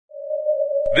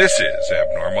This is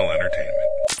Abnormal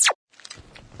Entertainment.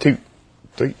 2,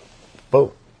 3,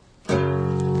 4.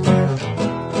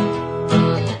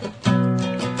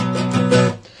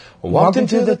 Walked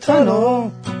into the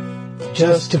tunnel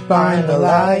just to find the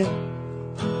light.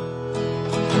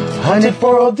 Hunted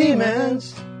for old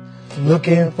demons,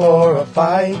 looking for a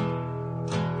fight.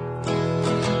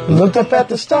 Looked up at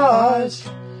the stars,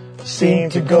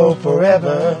 seemed to go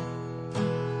forever.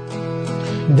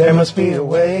 There must be a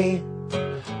way,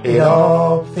 it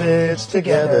all fits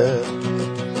together.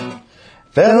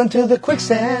 Fell into the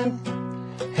quicksand,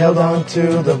 held on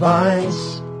to the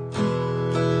vines.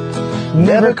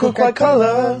 Never could quite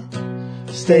color,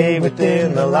 stay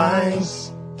within the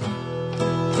lines.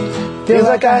 Feels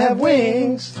like I have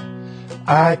wings,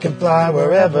 I can fly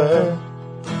wherever.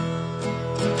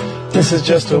 This is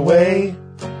just a way,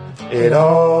 it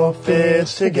all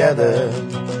fits together.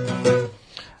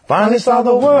 Finally saw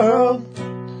the world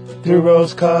through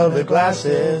rose-colored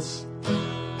glasses.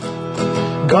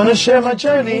 Gonna share my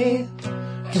journey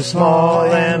to small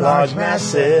and large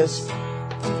masses.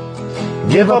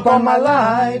 Give up on my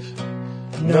life,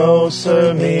 no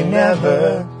sir, me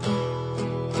never.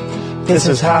 This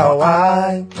is how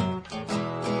I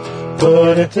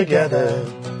put it together.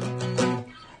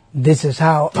 This is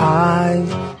how I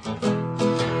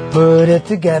put it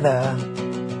together.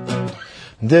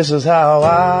 This is how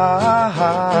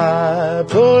I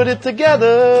put it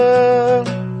together.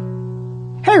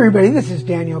 Hey everybody, this is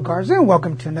Daniel Garza, and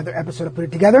welcome to another episode of Put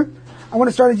It Together. I want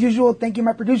to start as usual thanking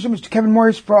my producer, Mr. Kevin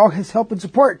Morris, for all his help and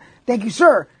support. Thank you,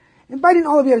 sir. Inviting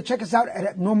all of you to check us out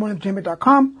at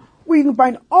abnormalentertainment.com, where you can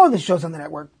find all the shows on the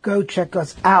network. Go check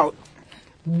us out.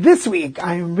 This week,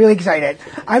 I'm really excited.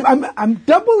 I'm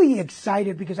doubly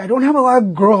excited because I don't have a lot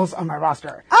of girls on my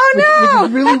roster. Oh no! Which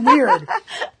is really weird.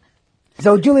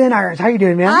 So, Julienne Irons, how you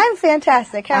doing, man? I'm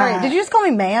fantastic. How are you? Did you just call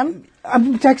me ma'am? I'm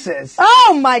from Texas.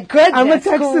 Oh my goodness! I'm a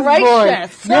Texas boy.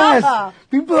 Gracious. Yes.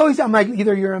 People always, I'm like,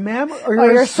 either you're a ma'am or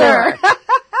you're a sir.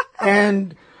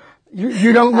 And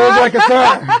you don't live like a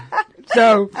sir.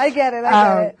 So I get it.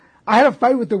 I had a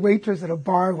fight with the waitress at a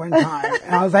bar one time,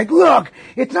 and I was like, look,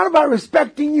 it's not about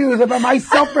respecting you, it's about my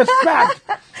self-respect.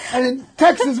 And in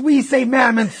Texas, we say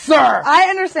ma'am and sir. I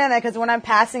understand that because when I'm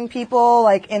passing people,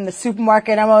 like in the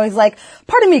supermarket, I'm always like,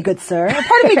 pardon me, good sir.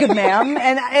 Pardon me, good ma'am.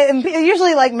 And it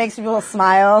usually like makes people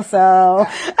smile, so.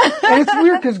 And it's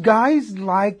weird because guys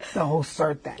like the whole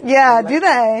sir thing. Yeah, like, do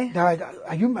they? They're like,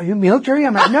 are you military?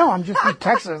 I'm like, no, I'm just from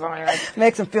Texas. I'm like,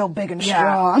 makes them feel big and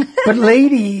strong. But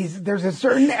ladies, there's a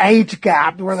certain age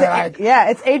gap where they're like,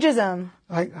 yeah, it's ageism.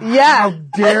 Like, yeah. How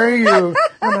dare you?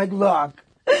 I'm like, look,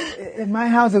 in my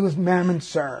house it was ma'am and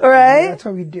sir. Right? That's how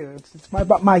we do. It's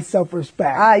about my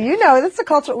self-respect. You know, that's a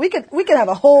culture. We could have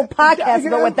a whole podcast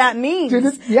about what that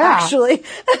means. Yeah. Actually.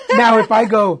 Now, if I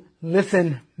go,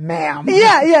 listen, ma'am.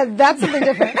 Yeah, that's something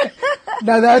different.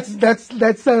 Now that's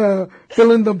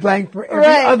fill in the blank for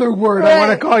every other word I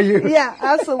want to call you. Yeah,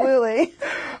 absolutely.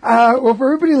 Well,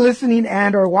 for everybody listening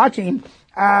and or watching,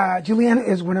 Julienne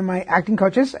is one of my acting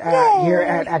coaches here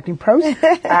at Acting Pros.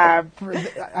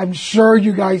 I'm sure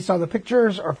you guys saw the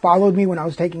pictures or followed me when I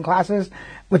was taking classes,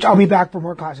 which I'll be back for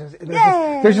more classes.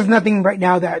 There's just nothing right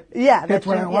now that fits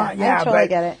what I want. Yeah, I totally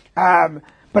get it.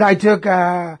 But I took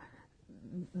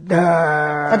the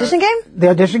audition game?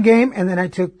 The audition game, and then I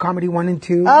took comedy 1 and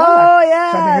 2. Oh,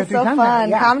 yeah. So fun.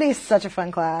 Yeah. Comedy is such a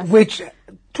fun class. Which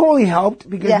totally helped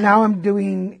because now I'm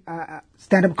doing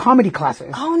stand-up comedy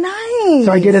classes. Oh, nice.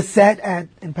 So I did a set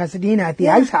in Pasadena at the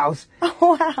Ice House.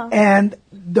 Oh, wow. And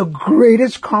the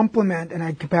greatest compliment, and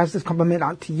I could pass this compliment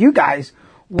on to you guys,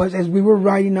 was as we were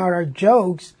writing out our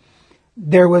jokes,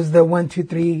 there was the 1, 2,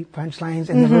 3 punchlines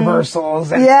and the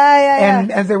reversals. And, and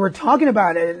as they were talking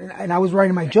about it, and I was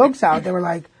writing my jokes out, they were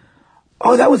like,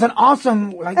 oh, that was an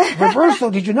awesome reversal.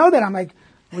 Did you know that? I'm like,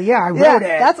 well, yeah, I wrote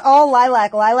it. That's all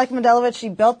Lilac. Lilac Modelovich, she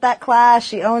built that class.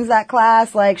 She owns that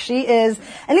class. Like, she is,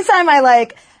 anytime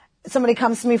somebody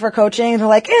comes to me for coaching, they're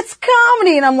like, it's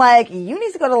comedy. And I'm like, you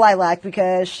need to go to Lilac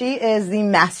because she is the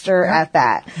master at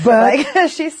that. But,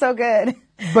 she's so good.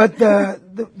 But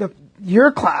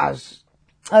your class,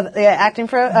 the acting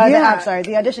pro? I'm sorry,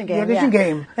 the audition game. The audition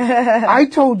game. I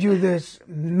told you this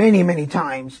many, many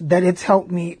times that it's helped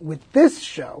me with this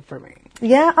show for me.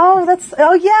 Yeah.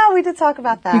 We did talk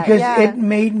about that. Because it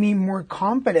made me more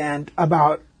confident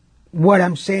about what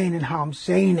I'm saying and how I'm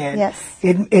saying it. Yes.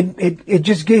 It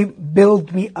just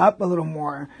built me up a little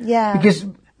more. Yeah. Because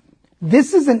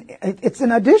this is it's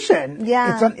an audition.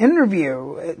 Yeah. It's an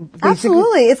interview.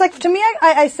 Absolutely. It's like, to me,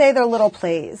 I say they're little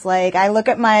plays. Like, I look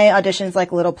at my auditions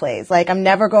like little plays. Like, I'm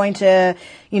never going to,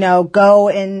 go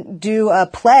and do a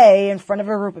play in front of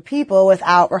a group of people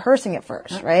without rehearsing it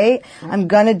first, right? I'm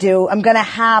gonna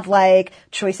have, like,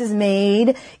 choices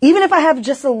made. Even if I have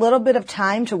just a little bit of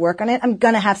time to work on it, I'm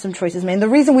gonna have some choices made. And the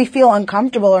reason we feel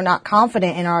uncomfortable or not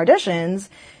confident in our auditions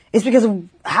is because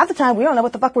half the time we don't know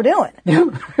what the fuck we're doing.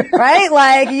 Right?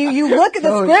 Like, you look at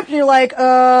the script and you're like,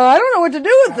 I don't know what to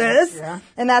do with this. Yeah.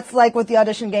 And that's like what the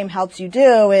audition game helps you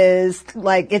do is,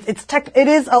 like,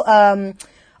 a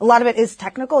lot of it is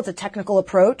technical. It's a technical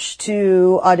approach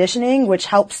to auditioning, which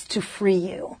helps to free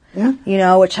you.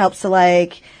 Yeah. Which helps to,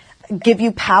 like, give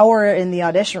you power in the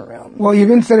audition room. Well, you've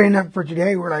been setting up for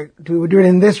today. We're like, do it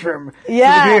in this room.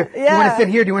 Yeah. Do you want to sit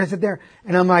here? Do you want to sit there?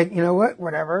 And I'm like, you know what?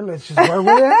 Whatever. Let's just work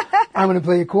with it. I'm going to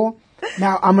play it cool.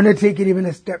 Now, I'm going to take it even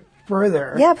a step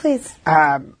further. Yeah, please.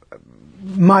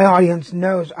 My audience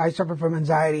knows I suffer from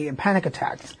anxiety and panic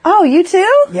attacks. Oh, you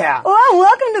too? Yeah. Well,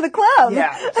 welcome to the club.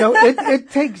 Yeah. So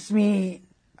it takes me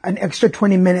an extra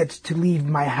 20 minutes to leave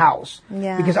my house.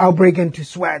 Yeah. Because I'll break into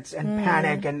sweats and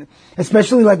panic, and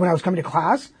especially like when I was coming to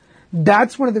class.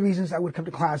 That's one of the reasons I would come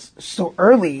to class so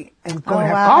early and go and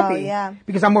have coffee. Yeah.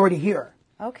 Because I'm already here.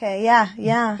 Okay,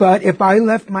 yeah. But if I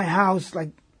left my house like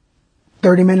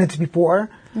 30 minutes before,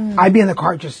 I'd be in the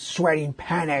car just sweating,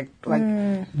 panicked, like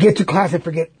get to class and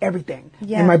forget everything.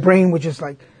 Yeah. And my brain would just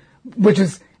like,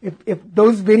 if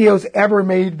those videos ever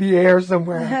made the air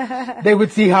somewhere, they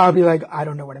would see how I'd be like, I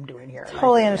don't know what I'm doing here.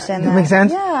 Totally understand that. Does that make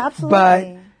sense? Yeah, absolutely.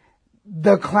 But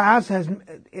the class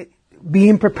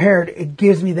being prepared, it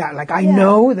gives me that. Like, I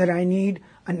know that I need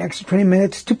an extra 20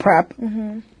 minutes to prep.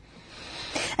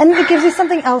 And it gives you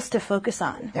something else to focus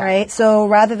on, right? So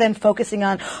rather than focusing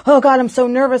on, oh God, I'm so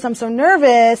nervous,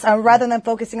 rather than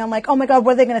focusing on, like, oh my God,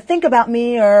 what are they going to think about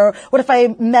me? Or what if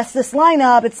I mess this line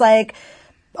up? It's like,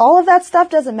 all of that stuff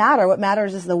doesn't matter. What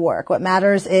matters is the work. What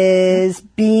matters is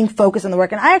being focused on the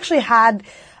work. And I actually had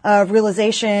a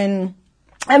realization.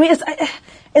 I mean,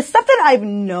 it's stuff that I've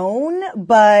known,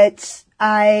 but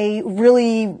I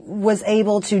really was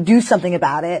able to do something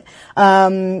about it.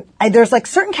 There's like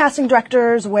certain casting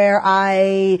directors where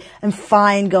I am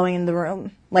fine going in the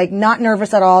room. Like, not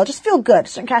nervous at all, just feel good.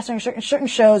 Certain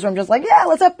shows where I'm just like, yeah,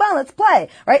 let's have fun, let's play,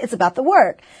 right? It's about the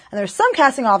work. And there's some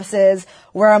casting offices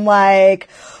where I'm like,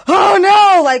 oh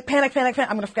no, like panic. I'm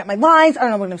gonna forget my lines, I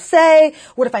don't know what I'm gonna say,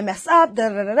 what if I mess up,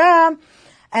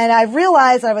 And I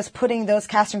realized I was putting those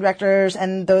casting directors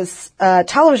and those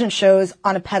television shows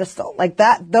on a pedestal. Like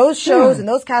those shows and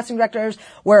those casting directors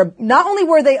were, not only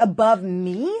were they above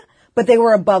me, but they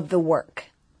were above the work.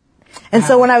 And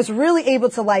so when I was really able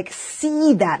to, like,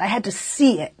 see that, I had to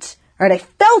see it, right? I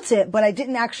felt it, but I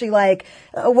didn't actually, like,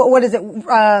 what is it?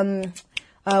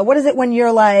 What is it when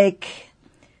you're like,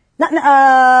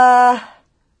 like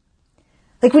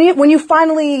when you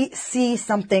finally see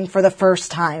something for the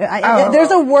first time.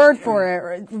 There's a word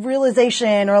for it,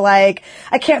 realization, or like,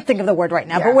 I can't think of the word right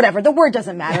now, but whatever. The word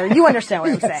doesn't matter. You understand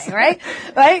what I'm saying, right?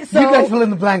 Right? So, you guys fill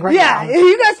in the blank now. Yeah,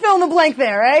 you guys fill in the blank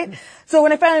there, right? So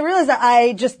when I finally realized that,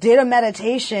 I just did a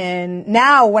meditation.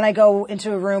 Now when I go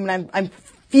into a room and I'm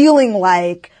feeling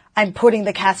like I'm putting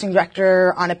the casting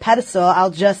director on a pedestal, I'll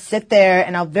just sit there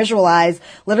and I'll visualize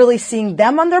literally seeing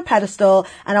them on their pedestal,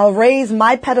 and I'll raise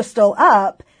my pedestal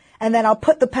up, and then I'll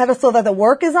put the pedestal that the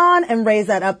work is on and raise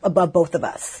that up above both of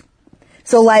us.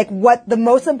 So, like, what the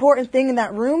most important thing in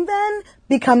that room then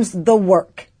becomes the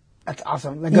work. That's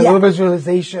awesome. Like a little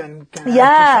visualization kind of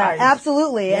exercise.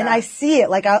 Absolutely. Yeah. And I see it.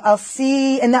 Like, I'll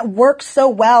see, and that works so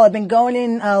well. I've been going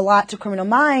in a lot to Criminal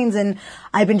Minds, and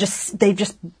they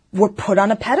just were put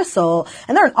on a pedestal,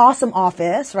 and they're an awesome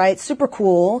office, right? Super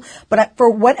cool. But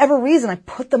for whatever reason, I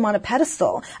put them on a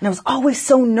pedestal, and I was always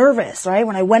so nervous, right?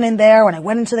 When I went in there, when I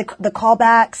went into the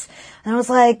callbacks, and I was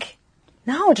like,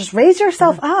 no, just raise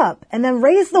yourself up, and then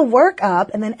raise the work up,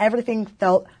 and then everything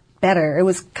felt better. It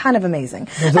was kind of amazing.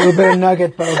 There's a little bit of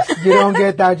nugget, folks. You don't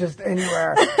get that just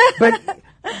anywhere. But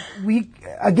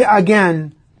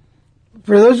again,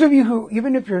 for those of you who,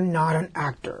 even if you're not an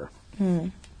actor,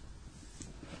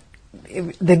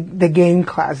 the game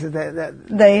classes,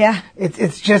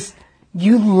 it's just,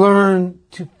 you learn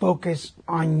to focus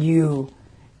on you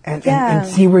and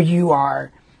see where you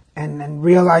are, and then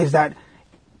realize that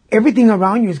everything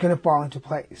around you is going to fall into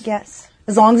place. Yes.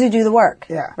 As long as you do the work.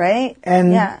 Yeah. Right?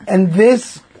 And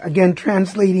this, again,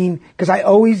 translating, because I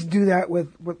always do that with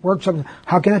workshops.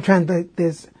 How can I translate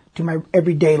this to my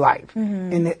everyday life?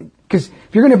 Because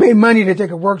if you're going to pay money to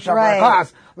take a workshop or a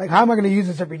class, like, how am I going to use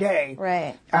this every day?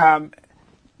 Right.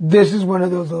 This is one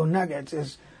of those little nuggets.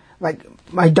 Is like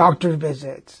my doctor's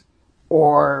visits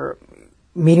or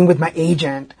meeting with my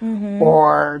agent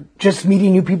or just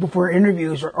meeting new people for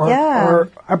interviews or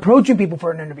approaching people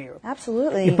for an interview.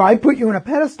 Absolutely. If I put you on a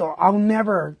pedestal, I'll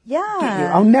never get you.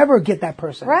 I'll never get that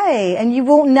person. Right. And you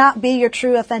will not be your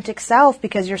true authentic self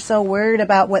because you're so worried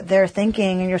about what they're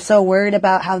thinking and you're so worried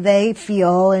about how they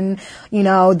feel and, you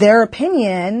know, their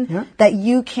opinion that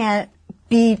you can't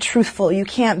be truthful. You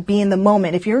can't be in the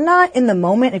moment. If you're not in the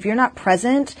moment, if you're not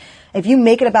present, if you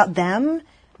make it about them,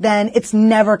 then it's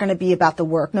never going to be about the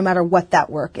work, no matter what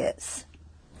that work is.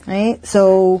 Right?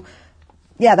 So,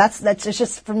 yeah, that's it's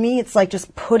just, for me, it's like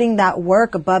just putting that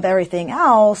work above everything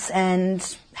else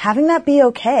and having that be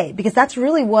okay, because that's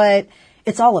really what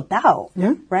it's all about.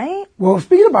 Yeah. Right? Well,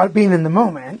 speaking about being in the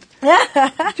moment,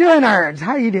 Julienne,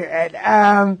 how you doing?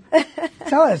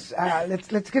 Tell us,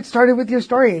 let's get started with your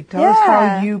story. Tell us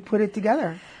how you put it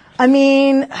together. I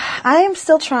mean, I am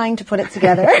still trying to put it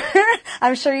together.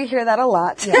 I'm sure you hear that a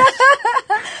lot. Yes.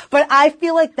 But I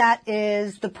feel like that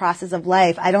is the process of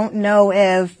life. I don't know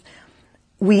if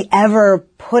we ever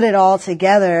put it all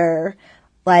together,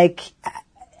 like,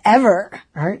 ever.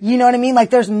 Right. You know what I mean? Like,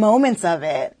 there's moments of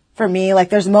it for me. Like,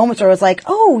 there's moments where it was like,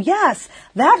 oh, yes,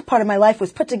 that part of my life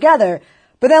was put together.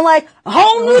 But then, like, a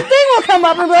whole new thing will come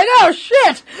up and be like, oh,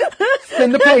 shit.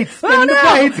 Spin the plates. Spin the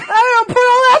plates. I don't put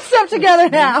all that stuff together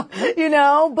now, you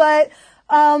know? But,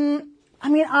 I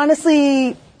mean,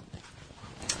 honestly,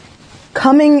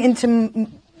 coming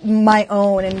into my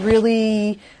own and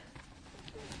really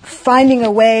finding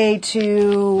a way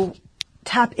to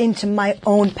tap into my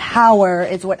own power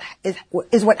is what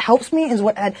helps me, is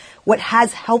what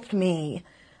has helped me,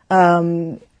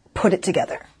 put it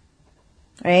together.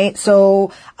 Right?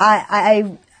 So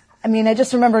I mean, I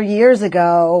just remember years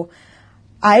ago,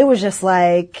 I was just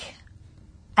like,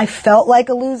 I felt like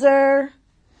a loser.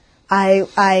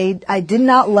 I did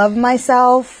not love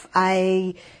myself.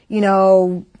 I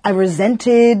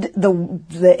resented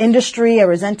the industry. I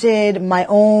resented my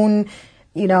own,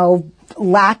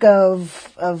 lack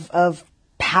of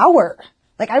power.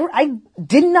 Like I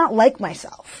did not like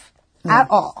myself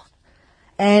at all.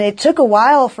 And it took a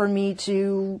while for me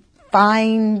to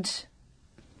find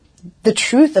the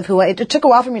truth of it took a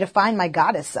while for me to find my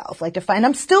goddess self,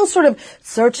 I'm still sort of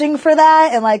searching for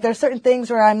that. And there's certain things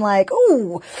where I'm like,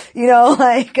 ooh,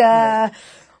 that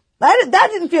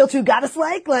didn't feel too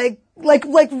goddess-like. Like,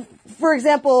 for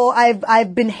example,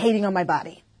 I've been hating on my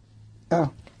body.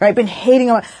 Oh. Right? Been hating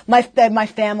on my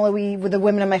family, with the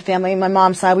women in my family, my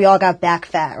mom's side, we all got back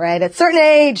fat, right? At a certain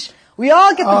age, we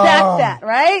all get the back fat,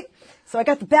 right? So I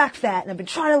got the back fat, and I've been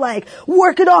trying to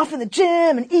work it off in the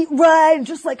gym and eat right and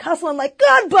just hustle. I'm like,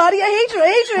 God, buddy, I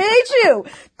hate you.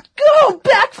 Go,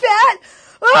 back fat.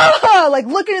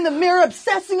 Looking in the mirror,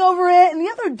 obsessing over it. And the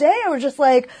other day I was just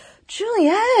like,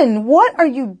 Julienne, what are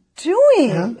you doing?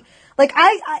 Yeah.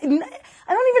 I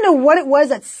don't even know what it was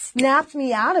that snapped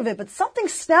me out of it, but something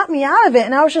snapped me out of it.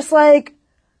 And I was just like,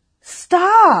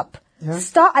 stop. Yeah.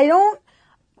 Stop.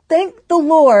 Thank the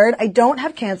Lord, I don't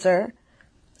have cancer.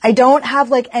 I don't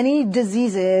have any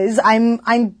diseases.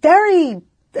 I'm very,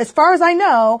 as far as I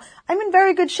know, I'm in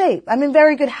very good shape. I'm in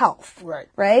very good health. Right.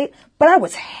 Right? But I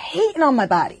was hating on my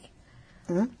body.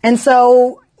 Mm-hmm. And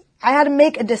so I had to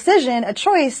make a decision, a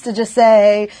choice to just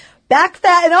say, back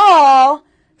fat and all,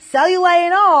 cellulite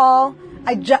and all,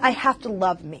 I have to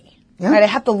love me. Yeah. Right? I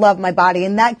have to love my body.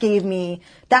 And that gave me,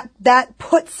 that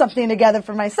put something together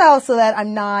for myself so that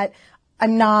I'm not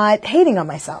hating on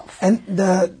myself. And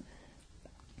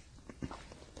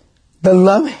the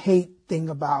love-hate thing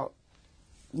about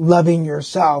loving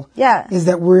yourself is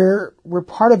that we're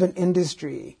part of an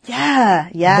industry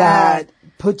that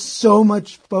puts so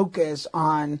much focus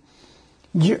on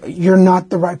you're not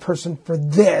the right person for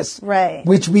this, right?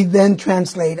 Which we then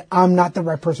translate, I'm not the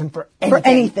right person for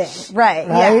anything. Right?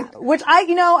 Yeah. Which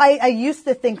I used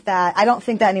to think that. I don't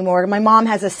think that anymore. My mom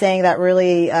has a saying that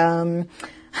really, I'm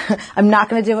not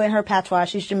going to do it in her patois.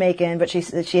 She's Jamaican, but she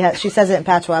says it in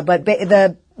patois. But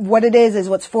what it is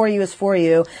what's for you,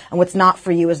 and what's not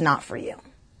for you is not for you.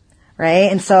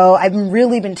 Right? And so I've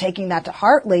really been taking that to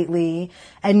heart lately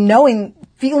and knowing,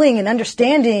 feeling and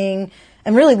understanding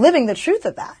and really living the truth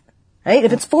of that. Right?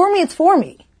 If it's for me, it's for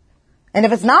me. And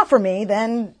if it's not for me,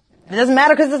 then it doesn't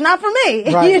matter because it's not for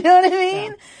me. Right. You know what I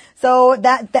mean? Yeah. So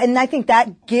and I think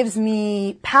that gives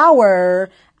me power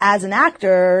as an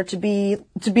actor to be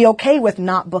okay with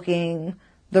not booking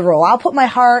the role. I'll put my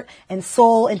heart and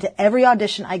soul into every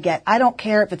audition I get. I don't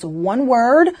care if it's one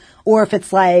word or if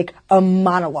it's a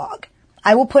monologue.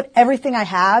 I will put everything I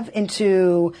have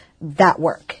into that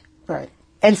work. Right.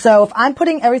 And so if I'm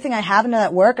putting everything I have into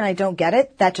that work and I don't get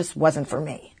it, that just wasn't for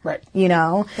me. Right. You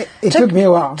know? It took me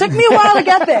a while. Took me a while to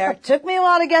get there. Took me a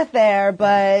while to get there,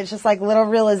 but it's just like little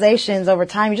realizations over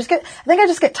time. I think I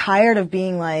just get tired of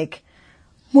being like,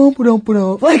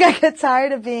 like I get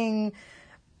tired of being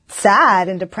sad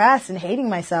and depressed and hating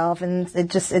myself, and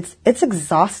it's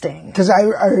exhausting. Because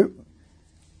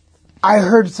I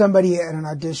heard somebody at an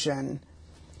audition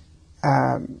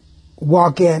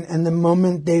walk in, and the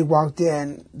moment they walked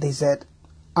in, they said,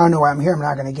 "I don't know why I'm here. I'm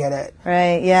not going to get it."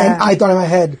 Right? Yeah. And I thought in my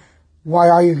head, "Why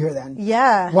are you here then?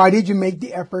 Yeah. Why did you make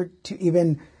the effort to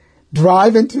even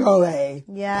drive into LA,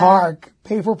 Yeah. park,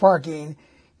 pay for parking,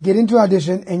 get into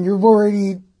audition, and you've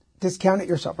already discounted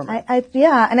yourself from it?"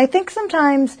 And I think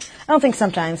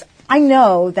I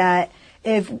know that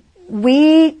if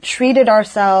we treated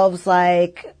ourselves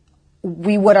like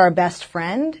we would our best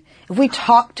friend, if we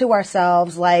talked to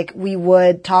ourselves like we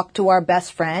would talk to our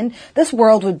best friend, this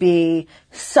world would be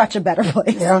such a better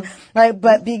place. Yeah. Right?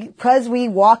 But because we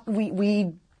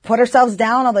put ourselves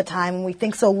down all the time and we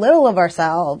think so little of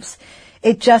ourselves,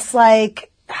 it just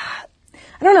like, I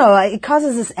don't know, it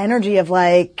causes this energy of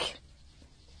like,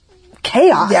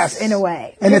 chaos in a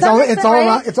way. And it's all around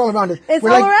us. It's all around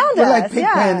We're like us.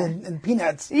 Pigpen and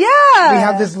Peanuts. Yeah. We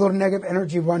have this little negative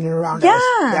energy running around us.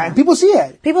 Yeah. And people see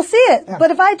it. Yeah.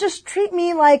 But if I just treat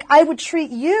me like I would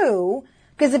treat you,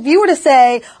 because if you were to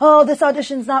say, "Oh, this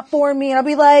audition's not for me," and I'll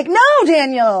be like, "No,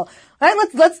 Daniel. All right,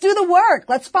 let's do the work.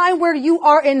 Let's find where you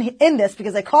are in this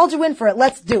because I called you in for it.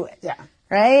 Let's do it." Yeah.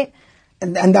 Right?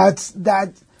 And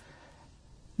that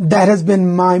has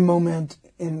been my moment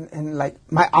in like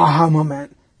my aha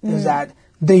moment is that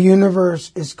the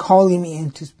universe is calling me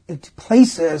into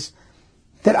places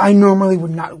that I normally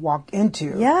would not walk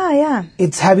into. Yeah, yeah.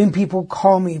 It's having people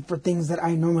call me for things that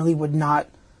I normally would not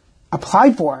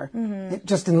apply for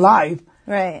just in life.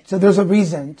 Right. So there's a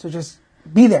reason to just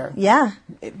be there. Yeah.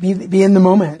 Be in the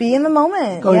moment. Be in the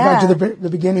moment. Going back to the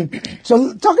beginning.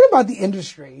 So talking about the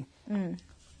industry,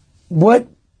 what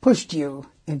pushed you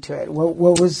into it?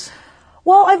 What was...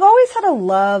 Well, I've always had a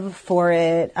love for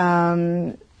it.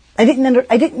 I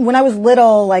didn't, when I was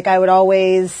little, like I would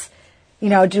always, do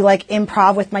like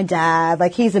improv with my dad.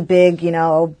 Like he's a big,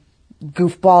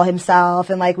 goofball himself.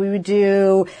 And like we would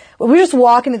just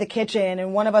walk into the kitchen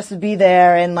and one of us would be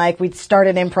there and like we'd start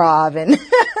an improv and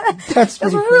That's it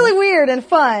was cool. really weird and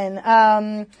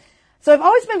fun. So I've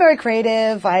always been very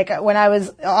creative. Like when I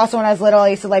was little, I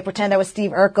used to like pretend I was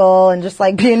Steve Urkel and just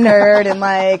like be a nerd and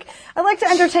like, I like to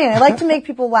entertain. I like to make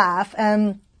people laugh.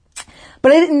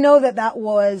 But I didn't know that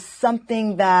was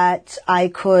something that I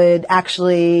could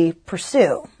actually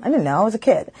pursue. I didn't know. I was a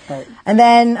kid. Right. And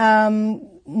then,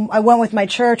 I went with my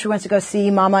church. We went to go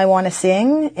see Mama, I Want to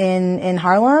Sing in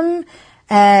Harlem.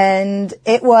 And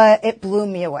it blew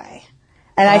me away.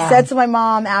 And I said to my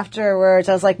mom afterwards,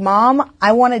 I was like, "Mom,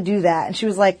 I want to do that." And she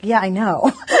was like, "Yeah, I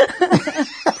know."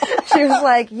 She was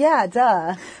like, "Yeah,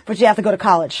 duh. But you have to go to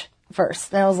college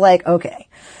first." And I was like, "Okay."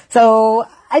 So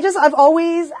I've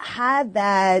always had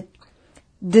that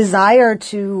desire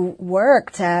to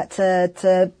work,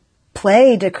 to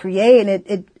play, to create,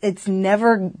 and it's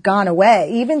never gone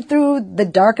away. Even through the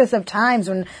darkest of times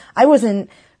when I wasn't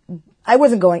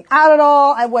going out at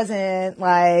all. I wasn't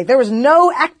like, there was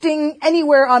no acting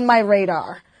anywhere on my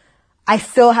radar. I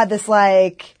still had this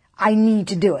like, I need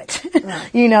to do it.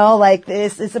 Right. Like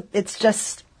it's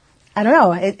just, I don't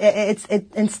know.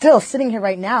 And still sitting here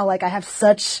right now, like I have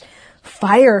such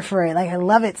fire for it. Like I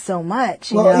love it so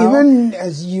much. Even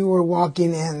as you were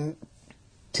walking in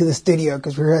to the studio,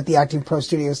 because we were at the Acting Pro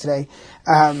Studios today,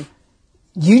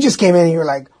 you just came in and you were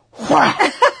like, wow.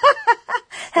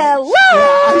 Hello!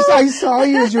 Yeah, I saw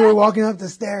you as you were walking up the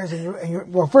stairs,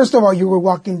 and well, first of all, you were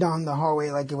walking down the hallway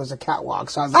like it was a catwalk.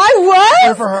 So I was like, I was?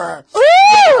 good for her.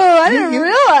 Ooh, I didn't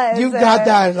realize you it. got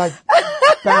that like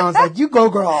bounce, like you go,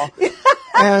 girl.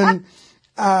 And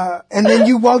then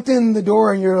you walked in the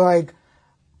door, and you're like,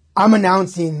 I'm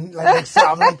announcing like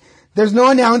myself. Like, there's no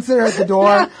announcer at the door.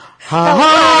 Ha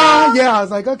ha! Yeah, I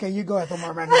was like, okay, you go, Ethel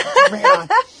Merman. Bring it on.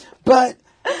 But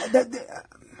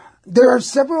there are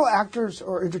several actors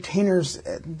or entertainers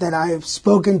that I've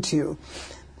spoken to,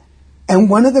 and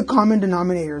one of the common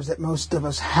denominators that most of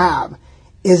us have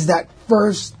is that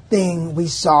first thing we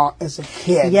saw as a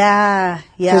kid. Yeah.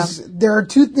 Because there are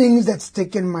two things that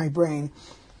stick in my brain.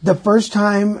 The first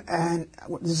time, and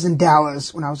this is in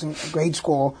Dallas when I was in grade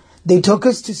school, they took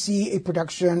us to see a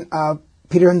production of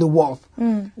Peter and the Wolf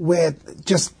with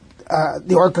just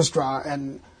the orchestra,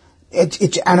 and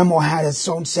each animal had its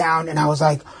own sound, and I was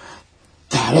like,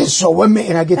 that is so amazing.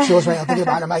 And I get chills right now thinking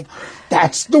about it. I'm like,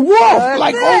 that's the wolf.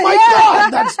 Like, oh my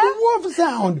God, that's the wolf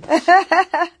sound.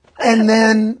 And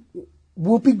then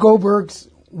Whoopi Goldberg's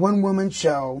one woman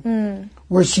show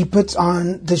where she puts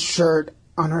on the shirt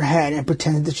on her head and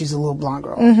pretends that she's a little blonde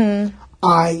girl. Mm-hmm.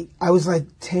 I was like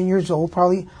 10 years old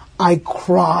probably. I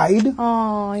cried.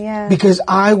 Oh, yeah. Because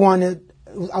I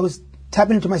was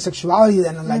tapping into my sexuality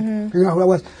then. I'm like, figuring out who I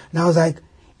was. And I was like,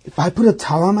 if I put a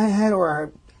towel on my head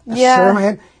or a shirt on my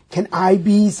head, can I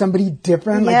be somebody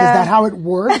different? Like, is that how it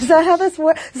works? Is that how this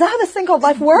works? Is that how this thing called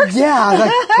life works? Yeah. I was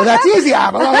like, well, that's easy. I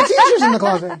have a lot of t-shirts in the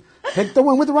closet. Pick the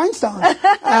one with the rhinestones.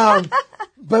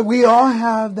 But we all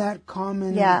have that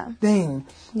common thing.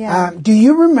 Yeah. Do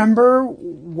you remember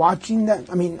watching that?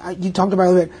 I mean, you talked about it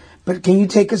a little bit, but can you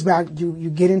take us back?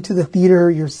 You get into the theater,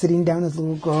 you're sitting down as a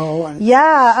little girl. And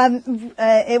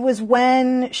it was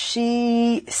when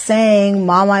she sang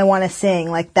Mom, I Want to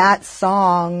Sing. Like, that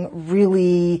song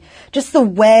really, just the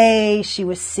way she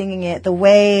was singing it, the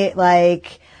way,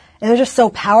 like, it was just so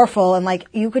powerful. And, like,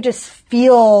 you could just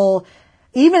feel,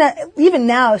 even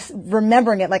now,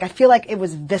 remembering it, like, I feel like it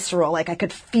was visceral. Like, I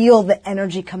could feel the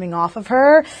energy coming off of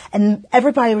her. And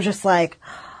everybody was just like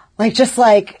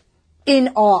in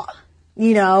awe,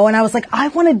 you know, and I was like, I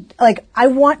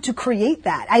want to create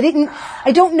that.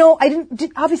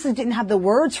 Obviously didn't have the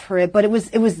words for it, but it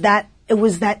was that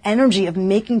energy of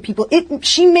making people,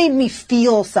 she made me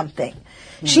feel something.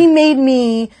 She made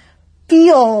me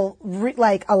feel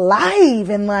like alive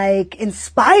and like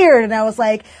inspired. And I was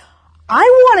like, I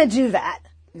want to do that.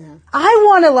 Yeah. I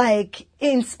want to like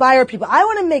inspire people. I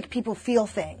want to make people feel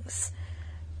things.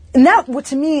 And that,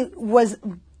 to me, was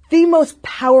the most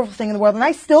powerful thing in the world. And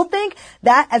I still think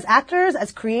that as actors,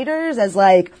 as creators, as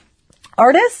like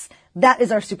artists, that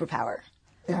is our superpower.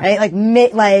 Yeah.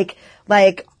 Right?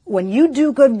 Like when you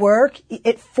do good work,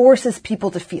 it forces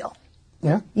people to feel.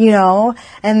 Yeah. You know?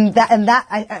 I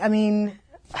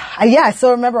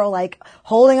still remember like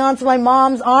holding on to my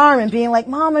mom's arm and being like,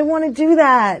 Mom, I want to do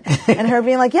that. And her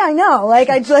being like, yeah, I know. Like,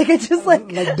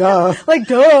 duh. Like,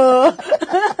 duh.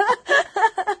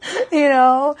 You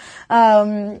know?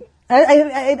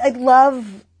 I love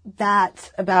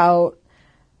that about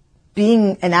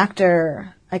being an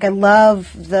actor. Like, I love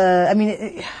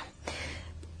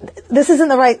this isn't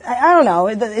the right, I don't know.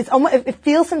 It's almost, it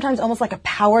feels sometimes almost like a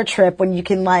power trip when you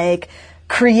can like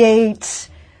create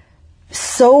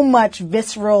so much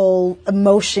visceral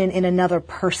emotion in another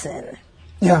person.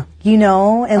 Yeah. You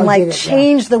know, and like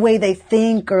change the way they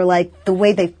think or like the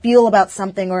way they feel about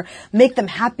something or make them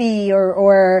happy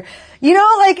or you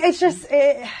know, like it's just,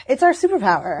 it's our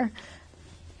superpower.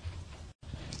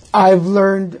 I've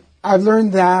learned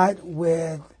that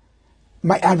with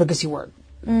my advocacy work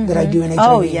that I do in HIV.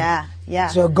 Oh, yeah. Yeah.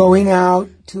 So going out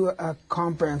to a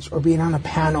conference or being on a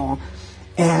panel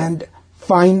and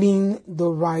finding the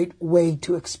right way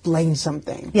to explain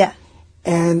something. Yeah.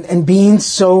 And being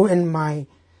so in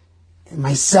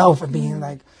myself and being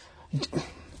like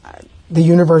the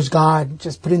universe, God,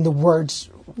 just putting the words,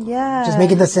 just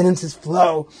making the sentences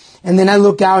flow. And then I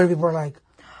look out and people are like,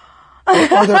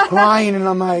 or they're crying and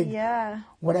I'm like,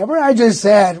 whatever I just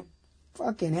said,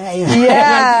 fucking hey. Yeah.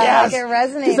 Yes. Like it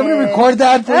resonated. Can somebody record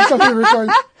that? Please somebody record.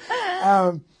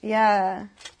 Yeah.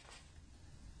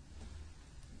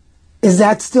 Is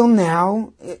that still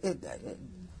now?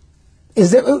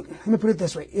 Is there, let me put it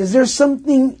this way. Is there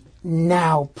something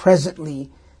now, presently,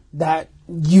 that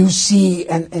you see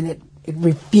and it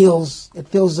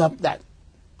fills up that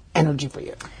energy for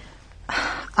you?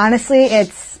 Honestly,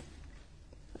 it's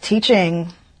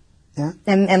teaching. Yeah.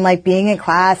 And like being in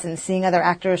class and seeing other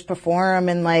actors perform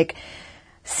and like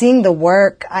seeing the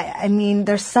work. I mean,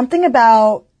 there's something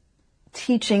about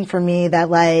teaching for me that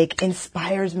like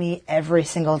inspires me every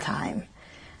single time.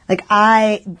 Like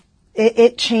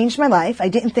it changed my life. I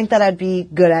didn't think that I'd be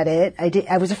good at it.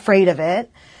 I was afraid of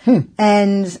it.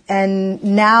 And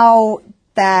now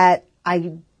that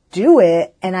I do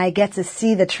it and I get to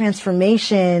see the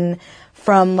transformation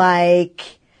from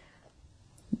like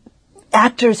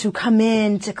actors who come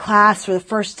in to class for the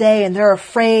first day and they're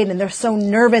afraid and they're so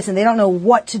nervous and they don't know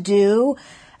what to do.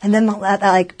 And then that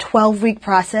like 12-week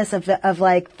process of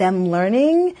like them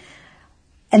learning.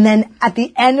 And then at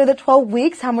the end of the 12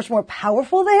 weeks, how much more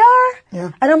powerful they are.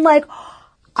 Yeah. And I'm like,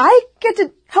 I get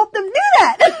to help them do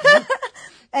that.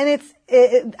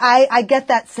 And I get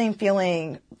that same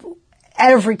feeling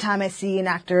every time I see an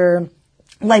actor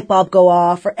light bulb go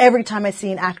off or every time I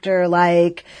see an actor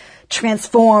like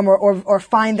transform or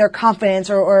find their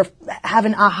confidence or have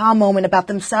an aha moment about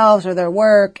themselves or their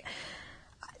work.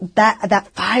 that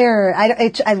fire.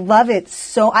 I love it.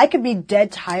 So I could be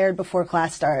dead tired before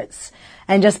class starts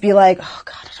and just be like, oh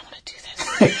God, I don't want to do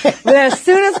this. But then as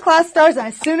soon as class starts and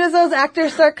as soon as those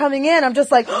actors start coming in, I'm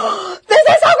just like, oh, this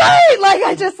is so great. Like,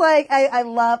 I just like, I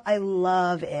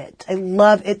love it. I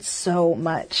love it so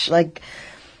much. Like,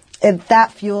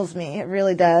 that fuels me. It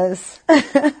really does.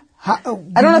 I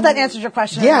don't know if that answers your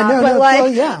question. Yeah, or not, no, but no, like,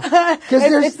 totally, yeah.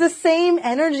 it's the same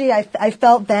energy I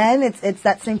felt then. It's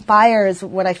that same fire is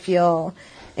what I feel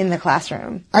in the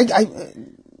classroom. I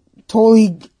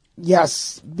totally,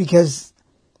 yes, because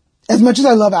as much as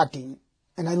I love acting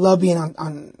and I love being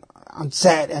on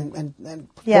set and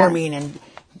performing and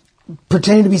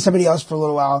pretending to be somebody else for a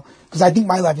little while, because I think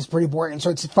my life is pretty boring,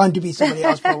 so it's fun to be somebody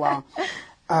else for a while.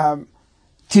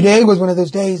 Today was one of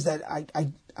those days that I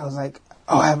was like,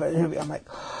 oh, I have an interview. I'm like,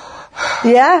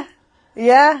 yeah.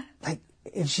 like,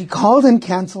 if she called and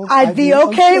canceled, I'd be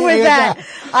okay with that.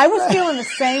 I was feeling the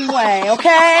same way,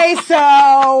 okay?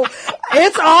 So,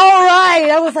 it's alright.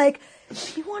 I was like,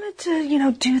 if you wanted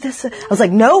to, do this, I was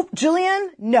like, no, Julienne,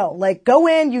 no. Like, go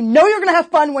in, you're gonna have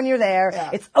fun when you're there.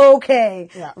 Yeah. It's okay.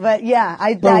 Yeah. But yeah,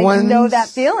 I know that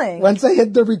feeling. Once I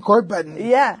hit the record button,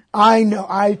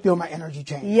 I feel my energy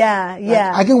change. Yeah.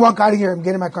 Like, I can walk out of here and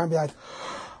get in my car and be like,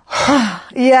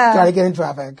 gotta get in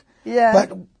traffic. Yeah.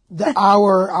 But the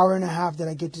hour and a half that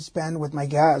I get to spend with my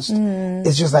guest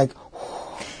is just like,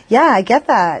 yeah, I get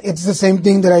that. It's the same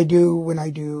thing that I do when I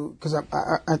do, because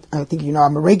I think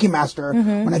I'm a Reiki master.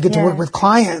 Mm-hmm. When I get to work with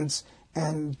clients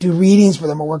and do readings for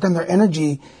them or work on their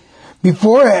energy,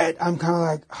 before it, I'm kind of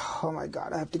like, oh my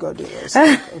God, I have to go do this.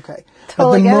 Okay.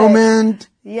 Totally but the moment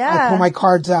I pull my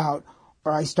cards out,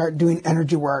 or I start doing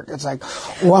energy work, it's like,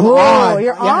 well, I'm on.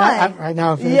 You're on. I'm right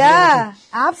now. Yeah,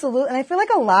 absolutely. And I feel like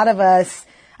a lot of us,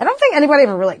 I don't think anybody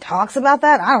ever really talks about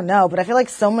that. I don't know, but I feel like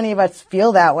so many of us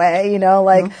feel that way,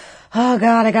 like, oh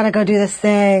God, I gotta go do this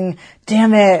thing.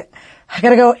 Damn it. I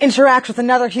gotta go interact with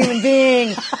another human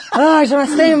being. Oh, I just want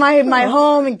to stay in my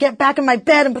home and get back in my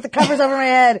bed and put the covers over my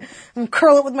head and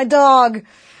curl it with my dog.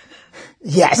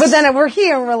 Yes. But then we're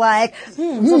here and we're like, so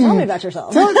tell me about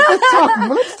yourself.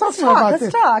 Let's talk about this.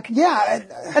 Let's talk. Yeah.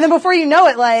 And then before you know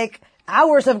it, like,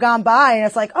 hours have gone by and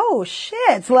it's like, oh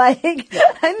shit. Like, I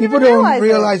didn't People even don't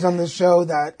realize on the show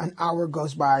that an hour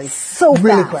goes by so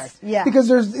really fast. quick. Yeah. Because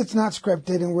it's not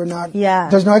scripted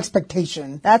and there's no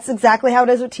expectation. That's exactly how it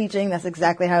is with teaching. That's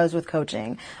exactly how it is with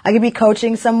coaching. I could be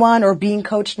coaching someone or being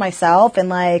coached myself and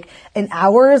like an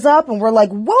hour is up and we're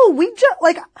like, whoa, we just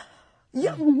like,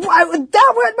 yeah,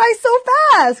 that went by so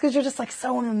fast because you're just like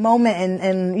so in the moment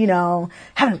and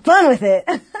having fun with it.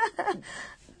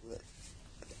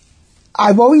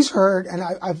 I've always heard, and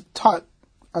I've taught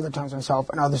other times myself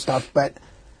and other stuff, but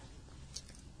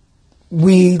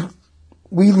we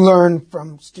learn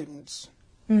from students.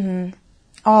 Mm-hmm.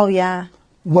 Oh, yeah.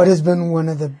 What has been one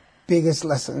of the biggest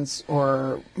lessons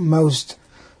or most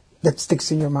that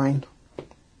sticks in your mind?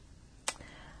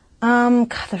 God,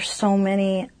 there's so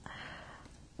many.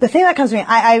 The thing that comes to me,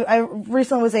 I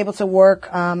recently was able to work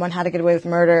on How to Get Away with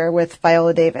Murder with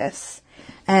Viola Davis.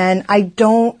 And I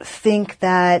don't think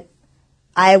that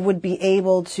I would be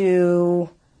able to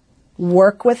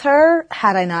work with her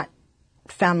had I not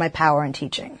found my power in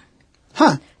teaching.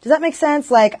 Huh. Does that make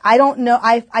sense? Like, I don't know.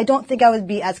 I don't think I would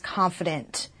be as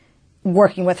confident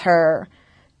working with her.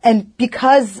 And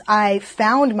because I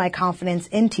found my confidence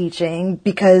in teaching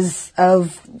because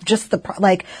of just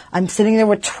I'm sitting there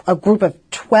with a group of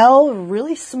 12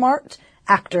 really smart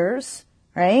actors,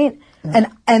 right?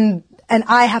 Mm. And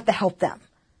I have to help them,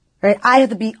 right? I have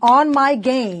to be on my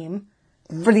game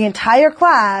for the entire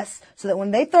class so that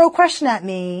when they throw a question at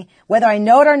me, whether I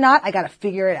know it or not, I got to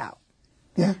figure it out.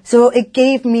 Yeah. So it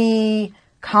gave me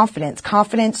confidence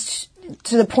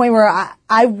to the point where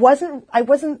I wasn't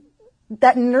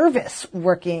that nervous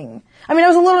working. I mean, I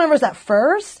was a little nervous at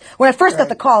first. When I first got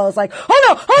the call, I was like, oh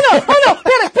no, panic, oh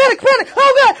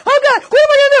God, what am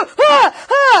I gonna do?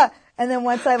 Ah. And then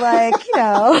once I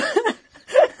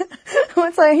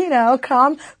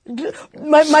calm,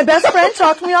 my best friend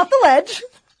talked me off the ledge.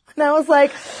 And I was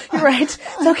like, you're right.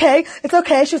 It's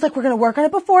okay. She was like, we're going to work on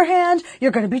it beforehand.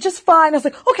 You're going to be just fine. I was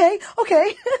like, okay.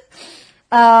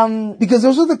 Because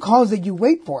those are the calls that you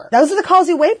wait for. Those are the calls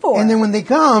you wait for. And then when they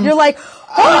come, you're like, the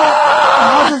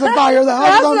house is on fire, the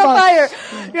house is on fire.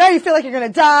 Yeah, you feel like you're going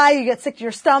to die. You get sick to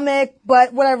your stomach.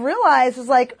 But what I realized was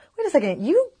like, wait a second,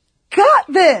 you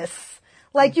got this.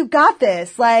 Like, you got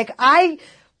this. Like, I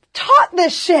taught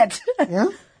this shit. Yeah.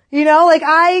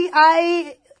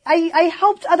 I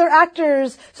helped other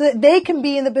actors so that they can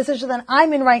be in the position that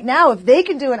I'm in right now. If they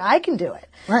can do it, I can do it.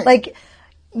 Right. Like,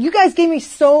 you guys gave me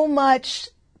so much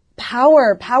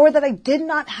power that I did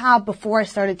not have before I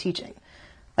started teaching.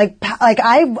 I'll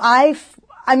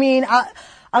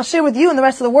share with you and the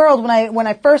rest of the world when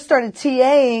I first started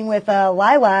TAing with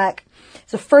Lilac.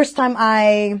 It's the first time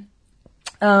I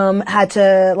had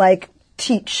to like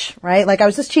teach, right? Like I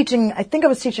was just teaching. I think I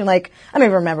was teaching like I don't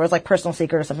even remember. It was like Personal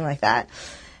Secret or something like that.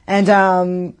 And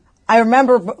I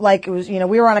remember like it was we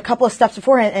were on a couple of steps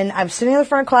beforehand, and I was sitting in the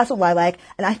front of class with Lilac,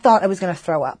 and I thought I was going to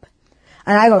throw up.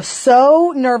 And I was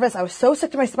so nervous. I was so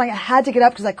sick to my stomach. I had to get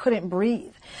up because I couldn't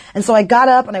breathe. And so I got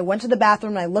up and I went to the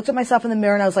bathroom and I looked at myself in the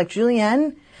mirror and I was like,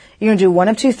 Julienne, you're going to do one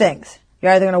of two things.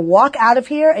 You're either going to walk out of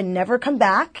here and never come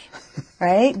back,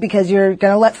 right? Because you're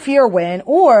going to let fear win,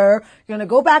 or you're going to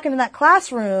go back into that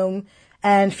classroom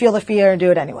and feel the fear and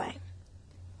do it anyway.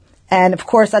 And of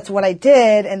course, that's what I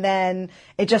did. And then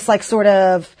it just like sort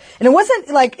of, and it wasn't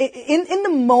like in the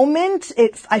moment,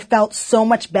 I felt so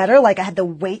much better. Like I had the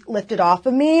weight lifted off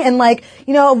of me. And like,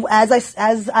 as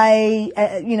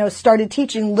I started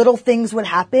teaching, little things would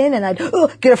happen and I'd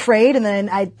get afraid, and then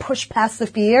I'd push past the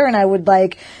fear, and I would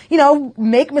like,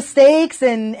 make mistakes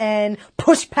and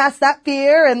push past that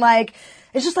fear. And like,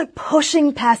 it's just like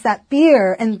pushing past that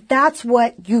fear. And that's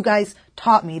what you guys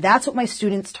taught me. That's what my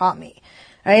students taught me.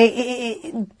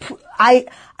 Right? I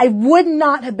would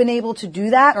not have been able to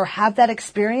do that or have that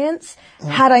experience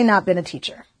had I not been a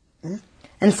teacher.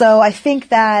 And so I think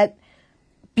that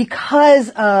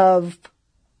because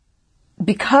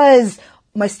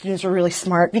my students were really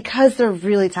smart, because they're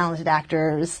really talented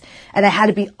actors, and I had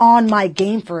to be on my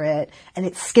game for it, and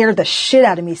it scared the shit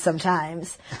out of me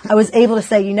sometimes, I was able to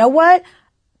say, you know what?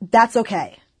 That's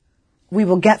okay. We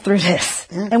will get through this.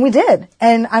 And we did.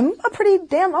 And I'm a pretty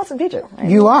damn awesome teacher. Right?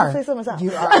 You are. I'll say so myself.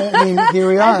 You are. I mean, here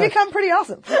we are. I've become pretty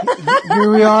awesome. Here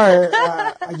we are,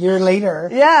 a year later.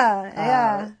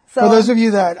 Yeah. So, for those of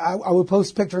you that I would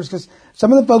post pictures, because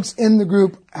some of the folks in the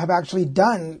group have actually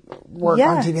done work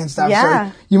on TV and stuff.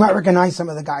 Yeah. So you might recognize some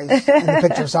of the guys in the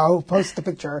picture. So I'll post the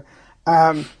picture.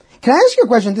 Can I ask you a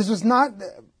question? This was not,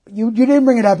 you didn't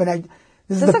bring it up, and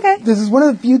this is okay. This is one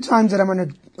of the few times that I'm going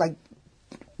to like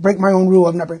break my own rule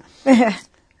of not bringing.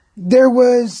 There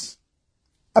was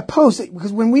a post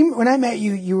because when I met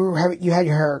you, you had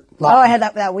your hair long. Oh, I had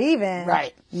that weave in.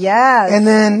 Right. Yes. And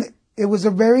then it was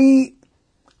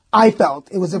I felt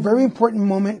it was a very important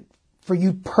moment for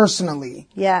you personally.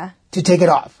 Yeah. To take it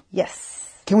off.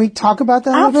 Yes. Can we talk about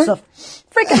that a little bit?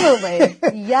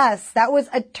 Freaking Yes. That was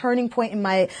a turning point in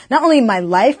not only my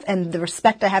life and the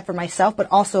respect I had for myself, but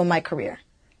also in my career.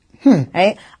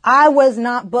 Right? I was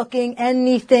not booking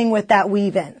anything with that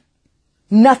weave in.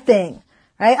 Nothing.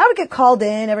 Right? I would get called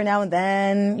in every now and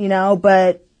then,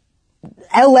 but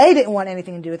LA didn't want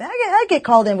anything to do with it. I'd get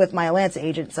called in with my Atlanta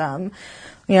agent some,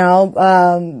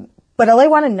 but LA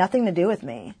wanted nothing to do with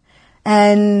me.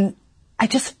 And I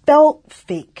just felt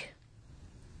fake.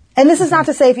 And this is not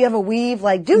to say if you have a weave,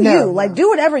 like, do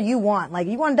whatever you want. Like,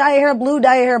 you want to dye your hair blue,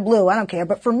 dye your hair blue. I don't care.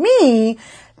 But for me,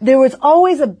 there was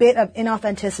always a bit of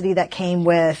inauthenticity that came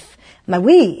with my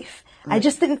weave. I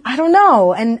just I don't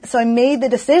know. And so I made the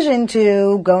decision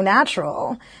to go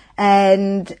natural.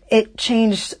 And it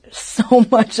changed so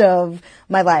much of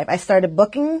my life. I started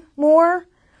booking more.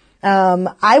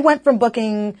 I went from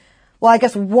booking, well, I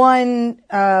guess one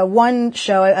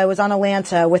show, I was on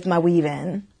Atlanta with my weave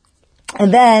in.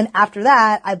 And then after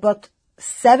that, I booked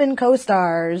 7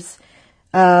 co-stars,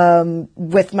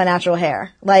 with my natural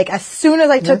hair. Like, as soon as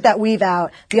I took that weave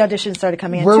out, the auditions started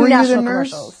coming in. Where 2 were you national the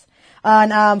nurse? commercials.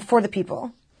 On, For the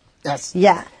People. Yes.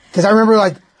 Yeah. Because I remember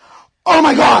like, oh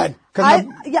my God!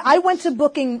 I went to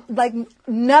booking like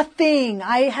nothing.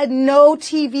 I had no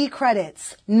TV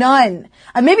credits. None.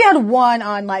 Maybe I had one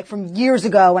on like from years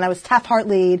ago when I was Taft-Hart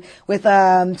lead with,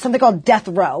 something called Death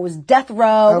Row. It was Death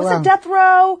Row. Was it Death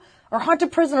Row? Or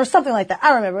Haunted Prison or something like that.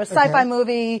 I remember. It was a sci-fi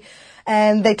movie.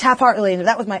 And they Taft-Hart related.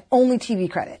 That was my only TV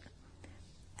credit.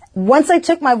 Once I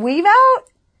took my weave out,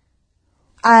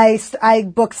 I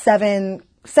booked 7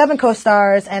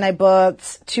 co-stars, and I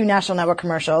booked 2 national network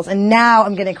commercials, and now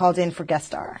I'm getting called in for guest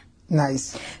star.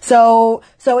 Nice. So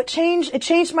it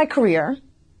changed my career,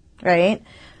 right?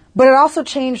 But it also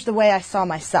changed the way I saw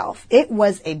myself. It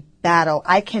was a battle.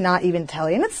 I cannot even tell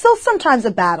you. And it's still sometimes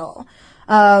a battle.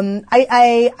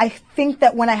 I think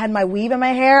that when I had my weave in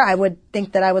my hair, I would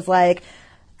think that I was like,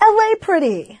 LA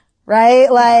pretty, right?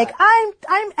 Like,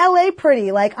 I'm LA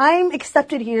pretty. Like, I'm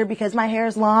accepted here because my hair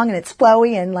is long and it's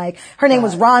flowy, and like, her name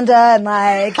was Rhonda, and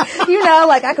like,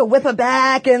 like I could whip her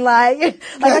back, and like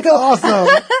That's I could, awesome.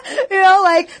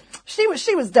 like, she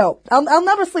was dope. I'll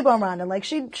never sleep on Rhonda. Like,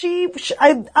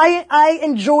 I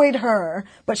enjoyed her,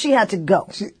 but she had to go,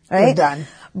 right? You're done.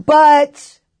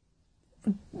 But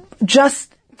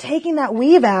just taking that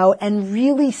weave out and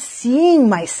really seeing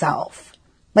myself,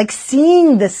 like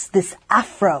seeing this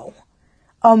afro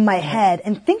on my head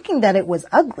and thinking that it was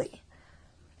ugly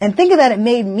and thinking that it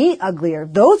made me uglier.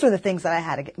 Those were the things that I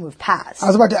had to move past. I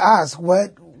was about to ask,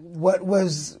 what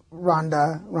was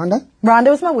Rhonda? Rhonda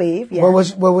was my weave. Yeah.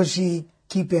 What was she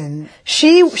keeping?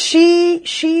 She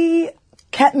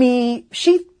kept me,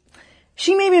 she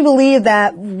made me believe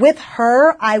that with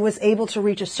her, I was able to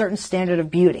reach a certain standard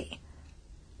of beauty.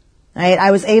 Right?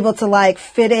 I was able to like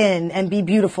fit in and be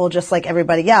beautiful just like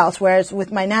everybody else. Whereas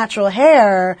with my natural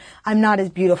hair, I'm not as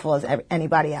beautiful as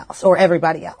anybody else or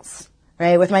everybody else.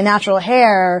 Right? With my natural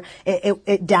hair,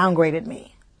 it downgraded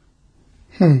me.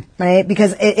 Right?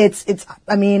 Because it's,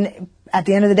 I mean, at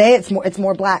the end of the day, it's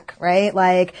more black, right?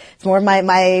 Like, it's more of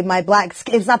my black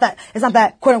skin. It's not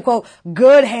that quote unquote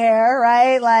good hair,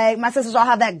 right? Like, my sisters all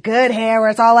have that good hair where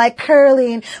it's all like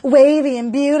curly and wavy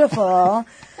and beautiful.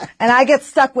 And I get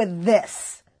stuck with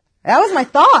this. That was my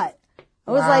thought.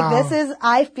 I was like,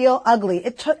 I feel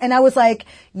ugly. And I was like,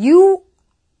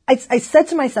 I said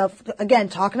to myself, again,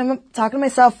 talking to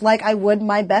myself like I would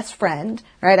my best friend,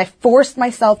 right? I forced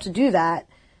myself to do that.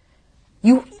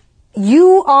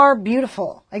 You are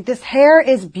beautiful. Like, this hair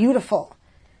is beautiful.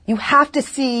 You have to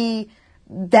see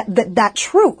that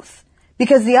truth.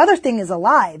 Because the other thing is a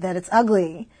lie, that it's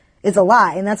ugly is a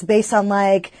lie. And that's based on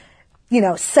like,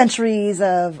 centuries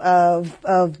of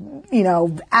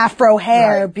Afro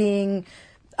hair being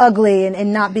ugly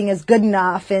and not being as good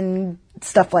enough and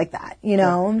stuff like that,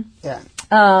 Yeah.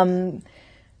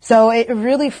 So it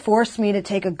really forced me to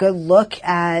take a good look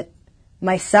at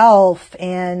myself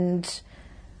and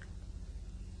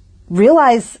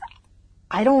realize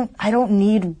I don't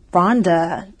need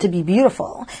Rhonda to be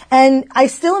beautiful. And I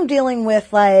still am dealing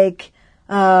with like,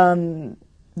 the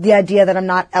idea that I'm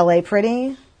not LA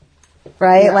pretty,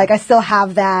 right? Yeah. Like, I still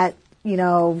have that,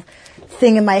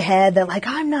 thing in my head that like,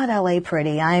 I'm not LA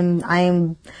pretty.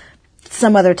 I'm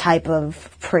some other type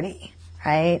of pretty,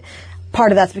 right?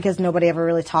 Part of that's because nobody ever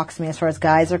really talks to me as far as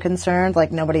guys are concerned.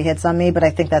 Like, nobody hits on me, but I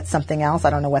think that's something else. I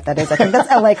don't know what that is. I think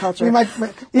that's LA culture.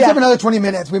 We have another 20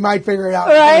 minutes. We might figure it out.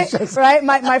 Right? Right?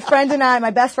 My friend and I,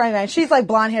 my best friend and I, she's like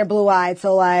blonde hair, blue eyed.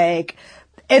 So like,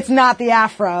 it's not the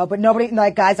afro, but nobody,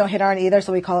 like, guys don't hit on it either.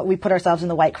 So we put ourselves in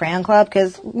the white crayon club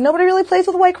because nobody really plays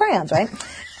with white crayons, right?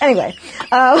 Anyway.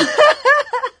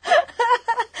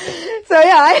 So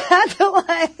yeah, I had to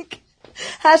like,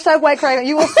 hashtag white crayon.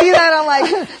 You will see that on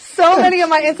like so many of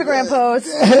my Instagram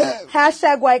posts.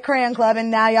 Hashtag white crayon club,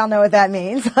 and now y'all know what that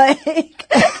means. Like,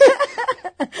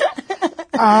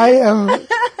 I am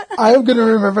going to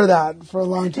remember that for a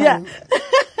long time. Yeah.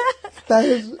 That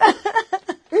is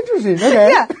interesting.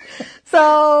 Okay. Yeah.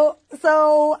 So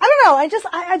I don't know.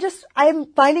 I'm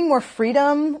finding more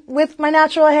freedom with my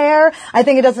natural hair. I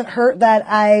think it doesn't hurt that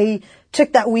I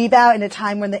took that weave out in a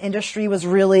time when the industry was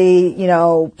really,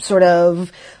 sort of,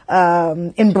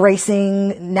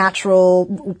 embracing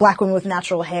black women with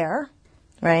natural hair,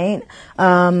 right?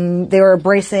 They were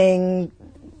embracing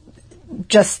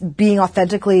just being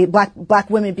authentically, black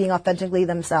women being authentically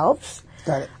themselves.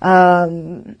 Got it.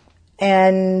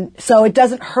 And so it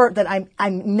doesn't hurt that I'm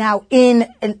now having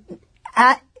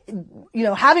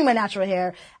my natural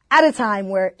hair at a time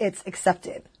where it's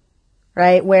accepted,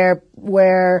 right? Where,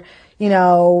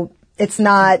 it's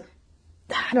not,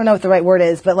 I don't know what the right word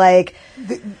is, but like,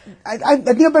 I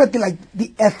think about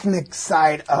the ethnic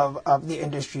side of the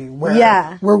industry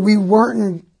where we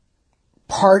weren't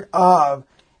part of.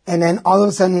 And then all of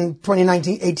a sudden,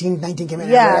 2019, 18, 19 came in.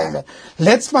 Yeah.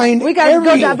 Let's find we got to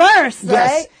go diverse,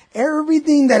 right?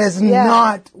 Everything that is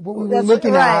not what we were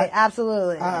looking at. Right,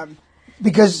 absolutely.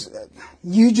 Because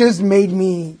you just made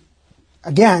me,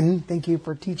 again, thank you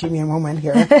for teaching me a moment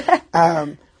here.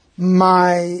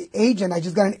 My agent, I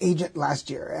just got an agent last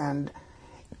year, and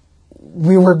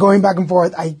we were going back and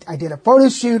forth. I did a photo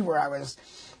shoot where I was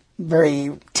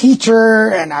very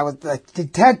teacher, and I was the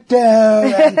detective,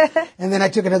 and then I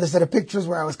took another set of pictures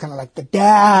where I was kind of like the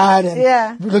dad,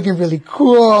 and looking really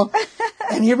cool.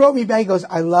 And he wrote me back, he goes,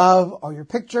 I love all your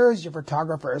pictures, your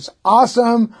photographer is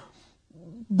awesome,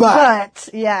 but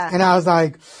and I was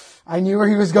like, I knew where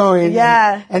he was going.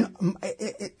 Yeah. And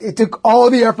it took all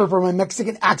the effort for my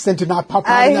Mexican accent to not pop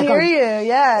out. I hear you,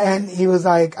 yeah. And he was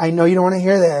like, I know you don't want to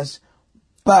hear this,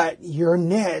 but your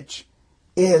niche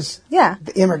is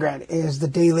the immigrant, is the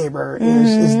day laborer,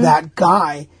 is that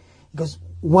guy. He goes,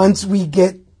 once we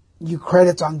get you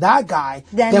credits on that guy,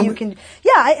 then you can,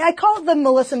 I call it the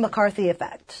Melissa McCarthy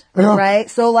effect, right?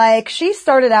 So like, she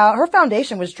started out, her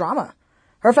foundation was drama.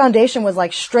 Her foundation was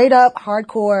like straight up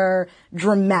hardcore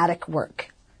dramatic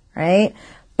work, right?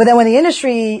 But then when the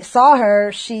industry saw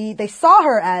her, they saw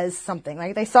her as something.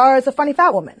 Like, they saw her as a funny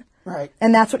fat woman. Right.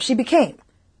 And that's what she became.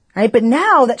 Right? But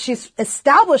now that she's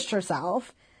established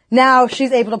herself, now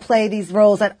she's able to play these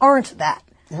roles that aren't that.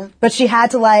 Yeah. But she had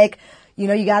to, like, you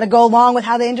know, you got to go along with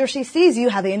how the industry sees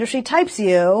you, how the industry types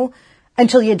you,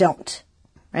 until you don't.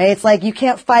 Right? It's like you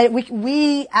can't fight.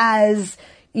 We as,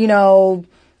 you know,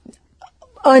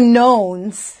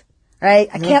 unknowns, right?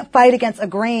 I can't fight against a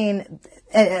grain.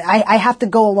 I have to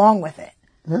go along with it.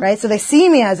 Right? So they see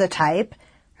me as a type,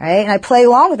 right? And I play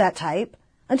along with that type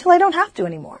until I don't have to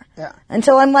anymore. Yeah.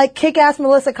 Until I'm like kick-ass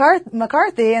Melissa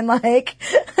McCarthy and like,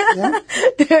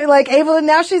 like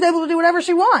now she's able to do whatever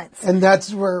she wants. And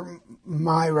that's where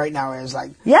my right now is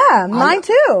like. Yeah, mine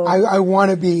too. I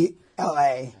want to be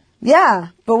LA. Yeah,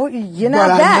 but you're not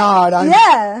but that. I'm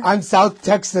not. I'm South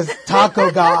Texas taco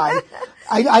guy.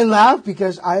 I laugh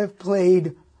because I have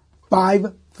played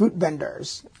 5 fruit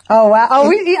vendors. Oh, wow. Oh,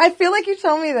 I feel like you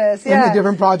told me this. Yeah. In the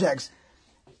different projects.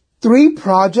 3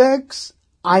 projects,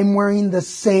 I'm wearing the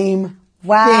same thing.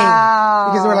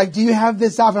 Because they're like, do you have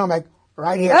this outfit? I'm like,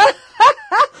 right here.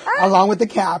 Along with the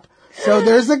cap. So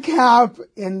there's a cap,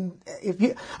 and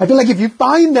I feel like if you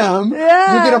find them, you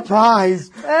get a prize.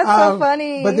 That's so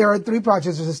funny. But there are 3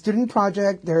 projects. There's a student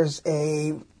project, there's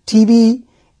a TV,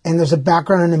 and there's a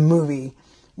background in a movie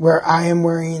where I am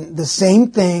wearing the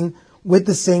same thing with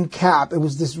the same cap. It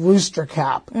was this rooster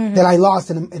cap that I lost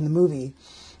in the movie.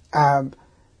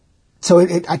 So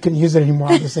I couldn't use it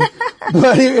anymore, obviously.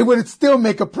 But it would still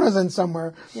make a present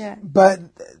somewhere. Yeah. But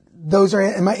those are,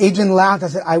 and my agent laughed. I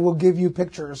said, I will give you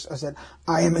pictures. I said,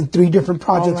 I am in 3 different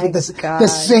projects with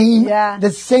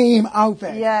the same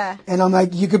outfit. Yeah. And I'm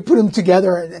like, you could put them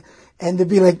together and there'd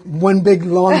be like one big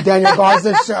long Daniel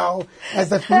Garza show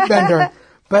as a fruit vendor.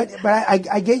 But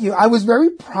I get you. I was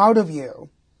very proud of you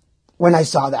when I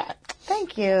saw that.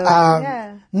 Thank you.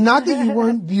 Not that you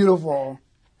weren't beautiful.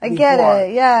 I get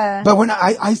it. Yeah. But when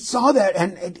I saw that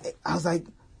and I was like,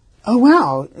 oh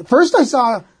wow. First I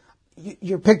saw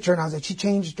your picture and I was like, she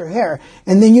changed her hair.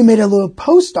 And then you made a little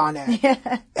post on it.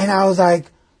 Yeah. And I was like,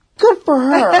 good for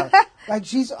her. Like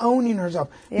she's owning herself.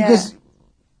 Yeah. Because,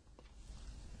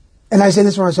 and I say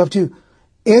this for myself too,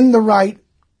 in the right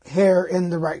hair, in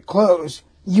the right clothes,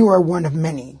 you are one of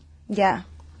many. Yeah.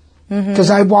 Because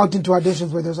I walked into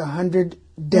auditions where there's 100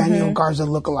 Daniel Garza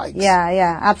lookalikes.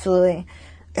 Yeah, absolutely.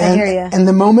 I hear you. And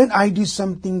the moment I do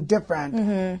something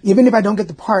different, even if I don't get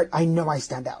the part, I know I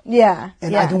stand out. Yeah.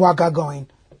 And I can walk out going,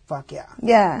 fuck yeah.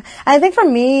 Yeah. I think for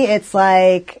me, it's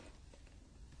like,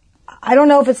 I don't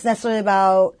know if it's necessarily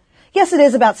about, yes, it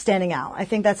is about standing out. I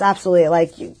think that's absolutely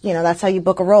like, you know, that's how you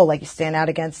book a role. Like you stand out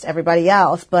against everybody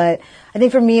else. But I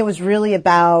think for me, it was really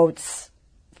about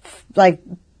like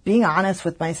being honest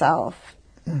with myself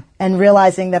and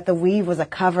realizing that the weave was a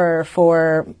cover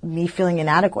for me feeling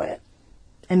inadequate.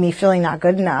 And me feeling not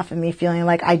good enough and me feeling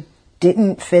like I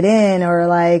didn't fit in or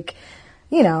like,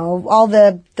 you know, all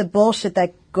the bullshit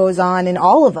that goes on in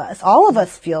all of us. All of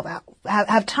us feel that,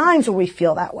 have times where we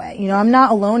feel that way. You know, I'm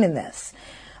not alone in this.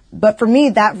 But for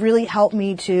me, that really helped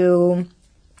me to,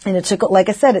 and it took, like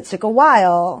I said, it took a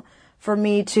while for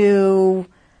me to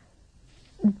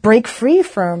break free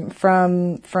from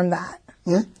that.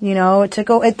 Yeah. You know,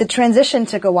 the transition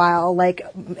took a while. Like,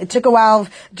 it took a while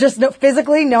just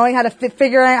physically knowing how to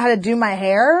figure out how to do my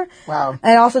hair. Wow.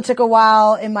 And it also took a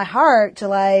while in my heart to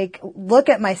like look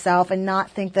at myself and not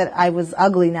think that I was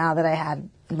ugly now that I had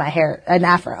my hair, an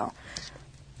afro.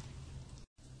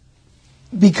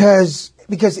 Because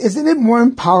isn't it more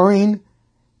empowering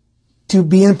to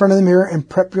be in front of the mirror and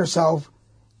prep yourself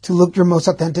to look your most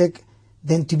authentic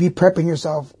than to be prepping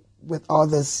yourself with all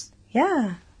this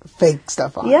fake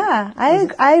stuff on? Yeah,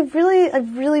 I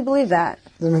really believe that.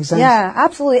 Does that make sense? Yeah,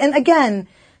 absolutely. And again,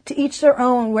 to each their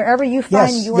own, wherever you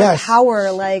find your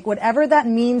power, like whatever that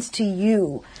means to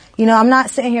you. You know, I'm not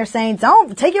sitting here saying,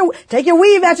 don't take your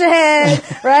weave at your head,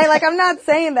 right? Like, I'm not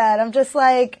saying that. I'm just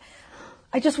like,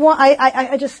 I just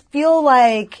feel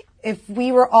like if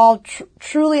we were all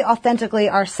truly authentically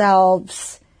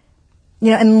ourselves,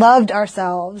 you know, and loved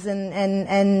ourselves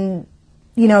and,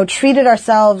 you know, treated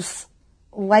ourselves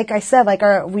like I said, like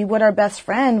we would our best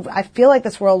friend, I feel like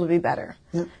this world would be better.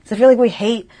 Yep. So I feel like we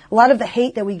hate, a lot of the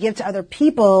hate that we give to other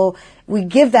people, we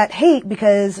give that hate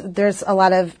because there's a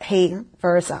lot of hate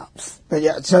for ourselves. But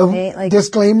yeah, so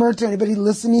disclaimer to anybody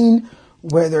listening,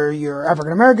 whether you're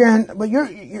African American, but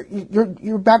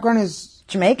your background is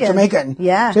Jamaican.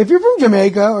 Yeah. So if you're from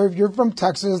Jamaica or if you're from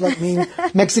Texas like me,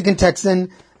 Mexican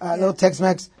Texan, little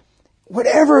Tex-Mex,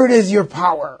 whatever it is, your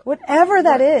power. Whatever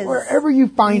that is. Wherever you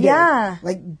find Yeah. it.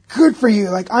 Like, good for you.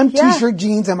 Like, I'm Yeah. t-shirt,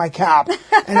 jeans, and my cap,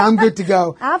 and I'm good to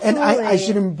go. Absolutely. And I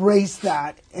should embrace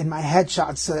that in my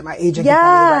headshots so that my agent Yeah. can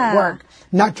find the right work.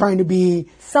 Not trying to be...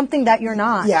 Something that you're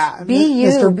not. Yeah. Be you.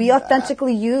 Mr. Be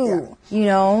authentically you. Yeah. You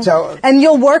know? So- and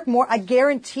you'll work more. I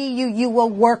guarantee you will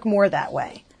work more that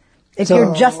way. If So-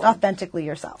 you're just authentically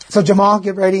yourself. So, Jamal,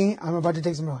 get ready. I'm about to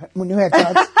take some new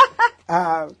headshots.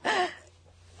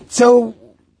 So,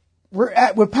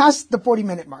 we're past the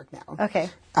 40-minute mark now. Okay.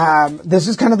 This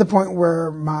is kind of the point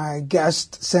where my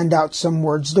guests send out some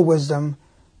words of wisdom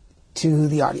to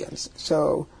the audience.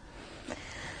 So,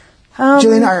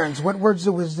 Julienne Irons, what words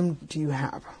of wisdom do you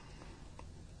have?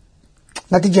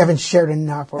 Not that you haven't shared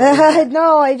enough. Or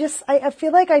No, I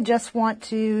feel like I just want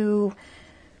to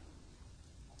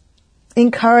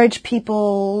encourage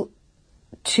people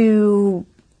to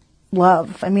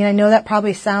love. I mean, I know that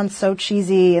probably sounds so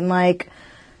cheesy and like,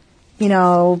 you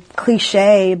know,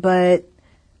 cliche, but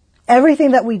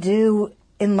everything that we do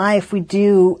in life, we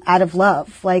do out of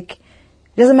love. Like,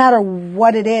 it doesn't matter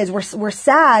what it is. We're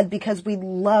sad because we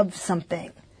love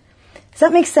something. Does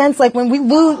that make sense? Like when we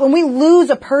lose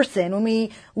a person, when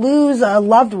we lose a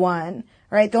loved one,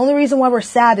 right? The only reason why we're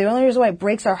sad, the only reason why it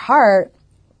breaks our heart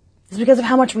is because of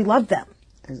how much we love them.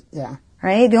 Yeah.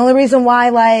 Right? The only reason why,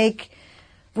 like,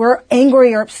 we're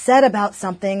angry or upset about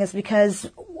something is because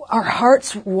our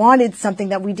hearts wanted something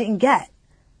that we didn't get.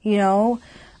 You know?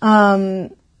 I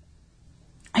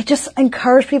just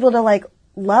encourage people to, like,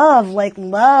 love. Let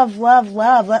love,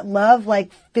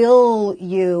 like, fill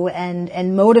you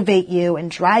and motivate you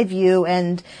and drive you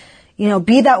and, you know,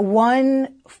 be that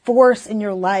one force in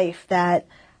your life that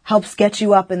helps get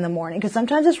you up in the morning. Because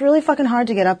sometimes it's really fucking hard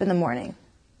to get up in the morning.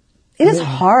 It is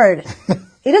hard.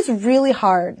 It is really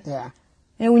hard. Yeah.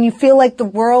 You know, when you feel like the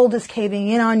world is caving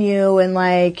in on you and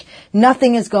like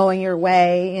nothing is going your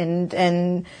way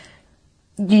and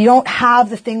you don't have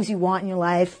the things you want in your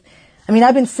life. I mean,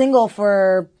 I've been single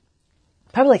for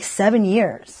probably like 7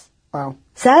 years. Wow.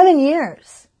 7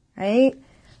 years, right?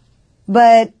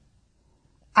 But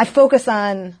I focus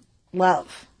on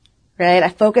love, right? I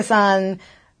focus on,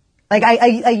 like,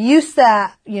 I used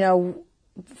to, you know,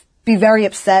 be very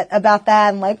upset about that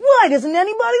and like, why doesn't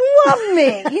anybody love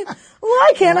me?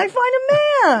 Why can't I find a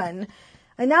man?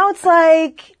 And now it's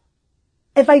like,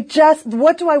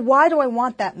 why do I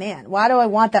want that man? Why do I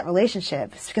want that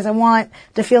relationship? It's because I want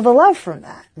to feel the love from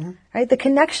that, right? The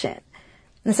connection.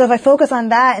 And so if I focus on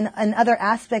that and other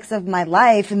aspects of my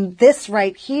life and this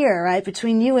right here, right,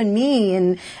 between you and me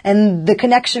and the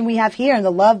connection we have here and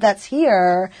the love that's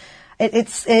here,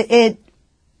 I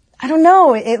don't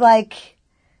know,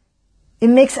 it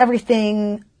makes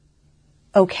everything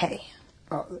okay.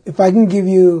 If I can give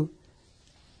you,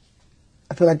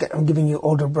 I feel like I'm giving you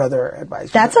older brother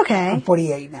advice. That's okay. I'm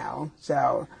 48 now,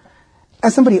 so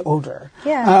as somebody older,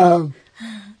 Yeah.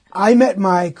 I met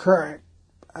my current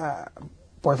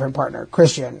boyfriend partner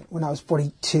Christian when I was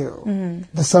 42,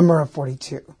 the summer of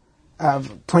 42, of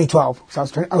 2012. So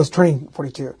I was turning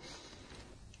 42.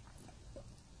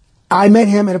 I met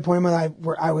him at a point in my life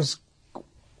where I was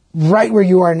right where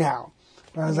you are now.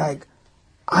 Where I was like,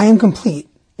 I am complete.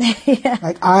 Yeah.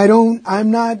 Like,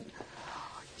 I'm not,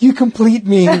 you complete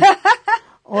me.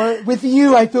 Or with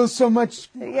you, I feel so much.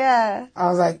 Yeah. I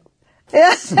was like,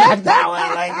 smack that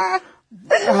one. Like,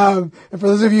 and for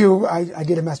those of you, I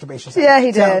did a masturbation session. Yeah,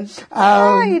 he did.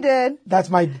 So, He did. That's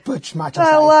my butch macho I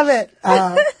side. love it.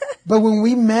 But when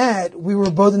we met, we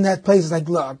were both in that place. Like,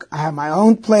 look, I have my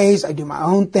own place. I do my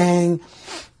own thing.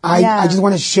 I just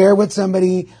want to share with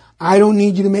somebody. I don't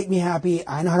need you to make me happy.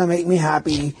 I know how to make me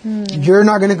happy. You're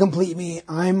not going to complete me.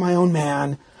 I'm my own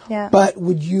man. Yeah. But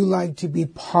would you like to be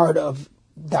part of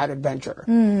that adventure?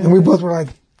 And we both were like,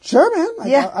 sure, man. Like,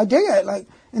 Yeah. I dig it. Like,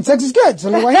 and sex is good.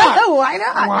 So why not? Why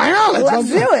not? Why not? Let's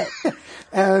do it.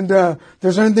 And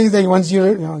there's certain things that once you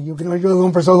can only do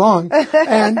alone for so long.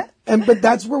 But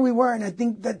that's where we were. And I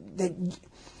think that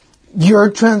your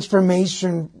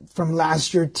transformation from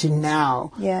last year to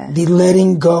now, the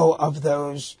letting go of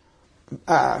those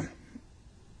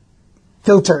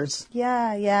filters.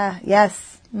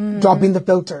 Yes. Dropping the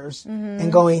filters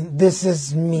and going, this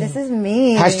is me. This is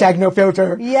me. Hashtag no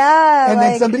filter. Yeah. And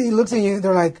then somebody looks at you,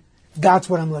 they're like, that's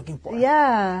what I'm looking for.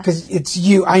 Yeah. Because it's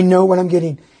you. I know what I'm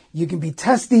getting. You can be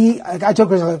testy. Like I told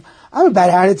Chris, I have a bad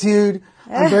attitude.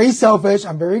 I'm very selfish.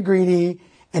 I'm very greedy.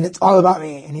 And it's all about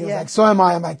me. And he was like, so am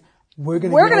I. I'm like, we're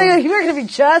gonna be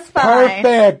just fine.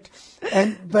 perfect.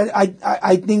 But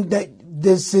I think that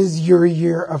this is your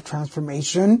year of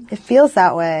transformation. It feels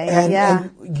that way.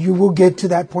 And you will get to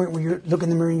that point where you look in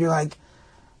the mirror and you're like,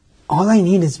 all I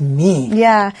need is me.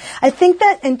 Yeah. I think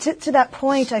that, and to that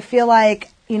point, I feel like,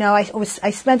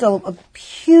 I spent a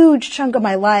huge chunk of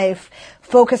my life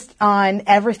focused on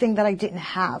everything that I didn't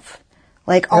have.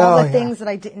 Like all the things that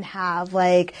I didn't have,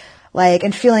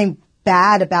 and feeling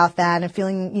bad about that and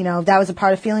feeling, that was a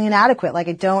part of feeling inadequate. Like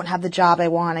I don't have the job I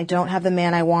want. I don't have the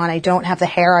man I want. I don't have the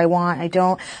hair I want. I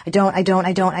don't.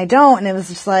 And it was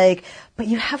just like, but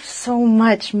you have so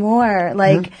much more.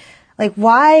 Like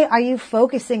why are you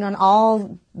focusing on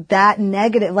all that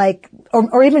negative,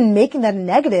 or even making that a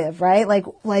negative, right? Like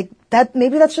that,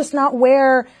 maybe that's just not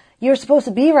where you're supposed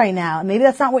to be right now. Maybe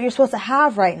that's not what you're supposed to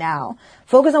have right now.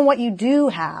 Focus on what you do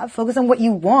have. Focus on what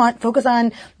you want. Focus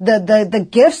on the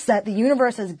gifts that the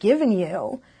universe has given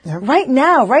you right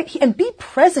now, right here, and be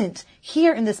present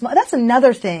here in this moment. That's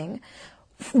another thing.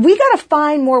 We gotta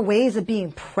find more ways of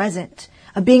being present,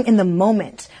 of being in the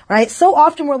moment, right? So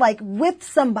often we're like with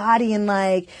somebody and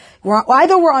either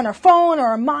we're on our phone or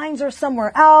our minds are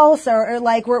somewhere else or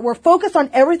we're focused on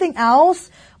everything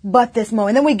else but this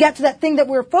moment. Then we get to that thing that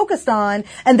we're focused on,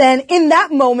 and then in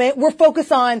that moment, we're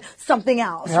focused on something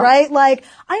else, right? Like,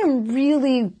 I am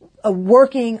really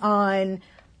working on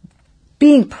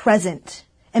being present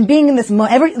and being in this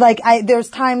moment. There's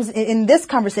times in this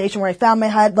conversation where I found my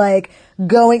head,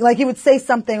 going, he would say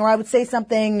something, or I would say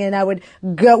something, and I would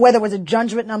go, whether it was a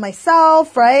judgment on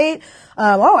myself, right?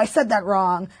 I said that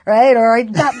wrong, right? Or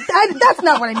that's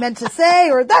not what I meant to say,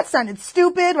 or that sounded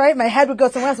stupid, right? My head would go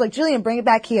somewhere else. Like, Julienne, bring it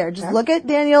back here. Just look at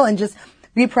Daniel and just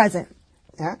be present.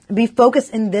 Yeah. Be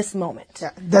focused in this moment. Yeah.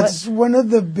 That's one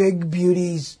of the big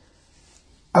beauties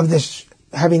of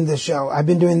having this show. I've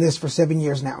been doing this for 7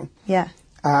 years now. Yeah.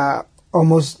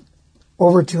 Almost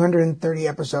over 230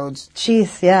 episodes.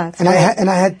 Jeez, yeah. And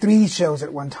I had 3 shows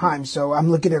at one time, so I'm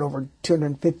looking at over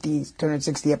 250,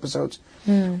 260 episodes.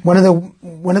 One of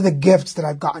the gifts that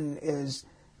I've gotten is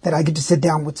that I get to sit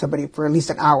down with somebody for at least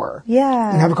an hour.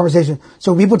 Yeah. And have a conversation.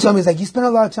 So people tell me, it's like, you spend a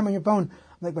lot of time on your phone.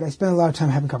 I'm like, but I spend a lot of time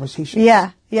having conversations.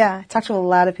 Yeah, yeah. I talk to a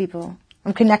lot of people.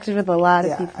 I'm connected with a lot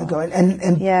of people. I go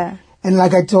and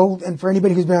like I told, and for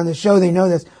anybody who's been on the show, they know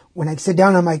this. When I sit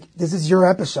down, I'm like, this is your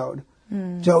episode.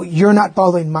 So you're not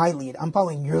following my lead. I'm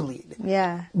following your lead.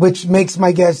 Yeah. Which makes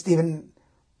my guests even,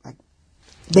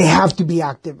 they have to be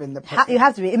active in the process. You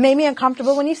have to be. It made me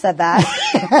uncomfortable when you said that.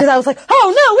 Because I was like,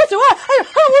 oh no, what do I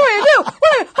do?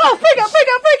 Oh, freak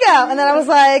out. And then I was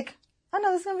like, oh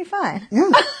no, this is going to be fine. Yeah.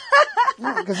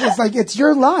 Because it's like, it's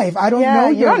your life. I don't know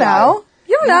your life.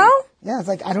 You don't know. Yeah, it's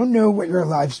like, I don't know what your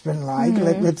life's been like.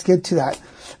 Let's get to that.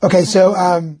 Okay,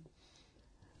 so,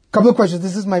 couple of questions.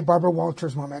 This is my Barbara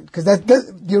Walters moment, because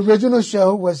the original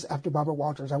show was after Barbara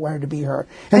Walters. I wanted to be her,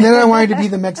 and then I wanted to be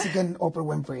the Mexican Oprah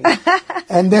Winfrey,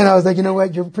 and then I was like, you know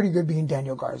what? You're pretty good being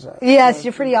Daniel Garza. Yes,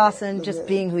 you're pretty awesome just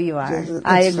being who you are.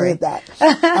 I agree with that.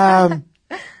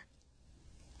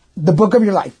 The book of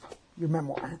your life, your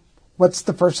memoir. What's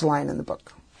the first line in the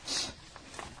book?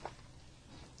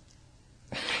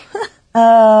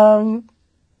 I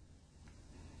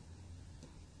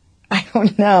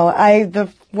don't know.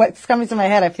 What's coming to my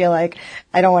head, I feel like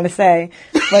I don't want to say,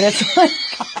 but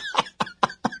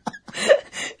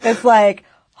it's like,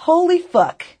 holy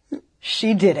fuck,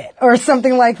 she did it, or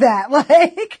something like that.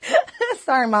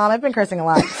 Sorry, Mom, I've been cursing a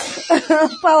lot.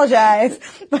 Apologize.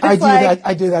 But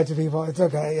I do that to people. It's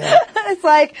okay. Yeah.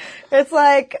 It's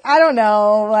like, I don't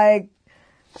know.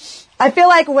 I feel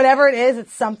like whatever it is,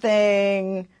 it's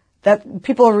something that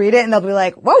people read it and they'll be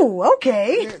like, whoa,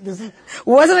 okay.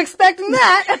 Wasn't expecting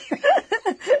that.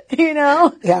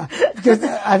 Yeah. Because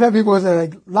I've had people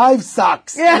say, life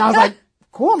sucks. Yeah. And I was like,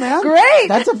 cool, man.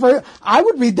 Great. I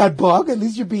would read that book. At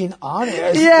least you're being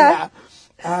honest. Yeah.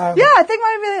 I think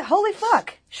mine would be like, holy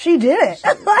fuck, she did it.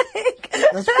 That's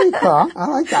pretty cool. I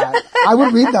like that. I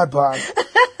would read that book.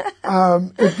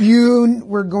 If you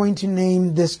were going to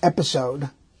name this episode,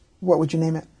 what would you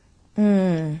name it?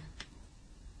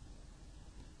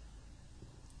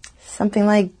 Something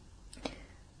like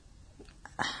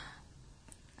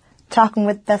talking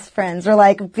with best friends,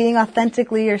 or being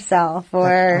authentically yourself,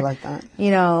 or I like that.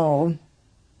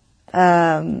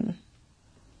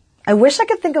 I wish I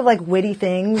could think of witty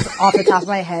things off the top of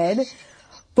my head,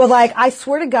 but I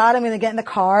swear to God, I'm gonna get in the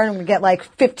car and I'm gonna get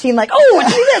 15 oh,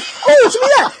 it's me this, oh, it's me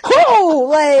that,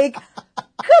 oh,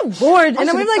 good Lord, and I'm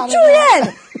gonna be like,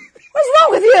 Julienne, what's wrong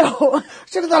with you?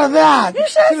 Should have thought of that. You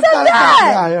should have said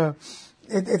that. Yeah.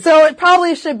 So it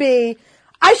probably should be,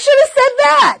 I should have said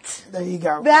that. There you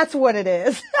go. That's what it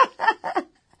is.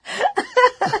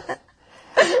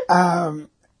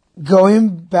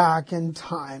 Going back in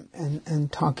time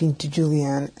and talking to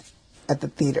Julienne at the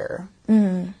theater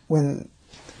when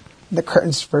the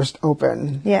curtains first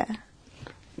opened. Yeah.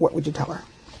 what would you tell her?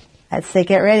 I'd say,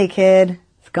 get ready, kid.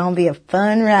 It's going to be a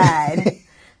fun ride.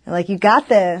 Like, you got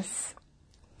this.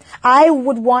 I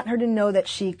would want her to know that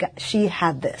she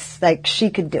had this. Like,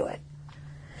 she could do it.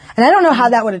 And I don't know how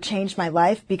that would have changed my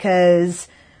life, because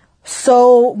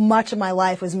so much of my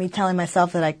life was me telling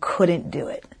myself that I couldn't do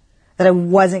it, that I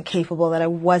wasn't capable, that I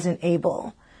wasn't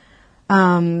able.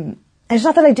 And it's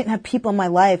not that I didn't have people in my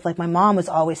life. Like, my mom was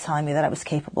always telling me that I was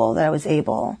capable, that I was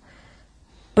able.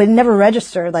 But it never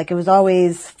registered. Like, it was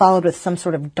always followed with some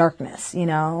sort of darkness, you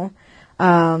know?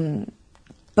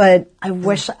 But I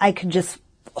wish I could just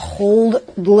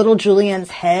hold little Julienne's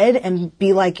head and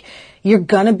be like, you're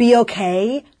gonna be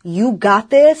okay. You got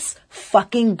this.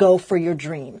 Fucking go for your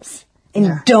dreams.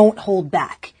 And don't hold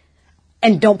back.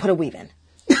 And don't put a weave in.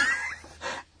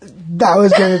 That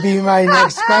was going to be my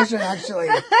next question, actually.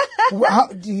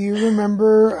 Do you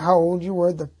remember how old you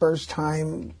were the first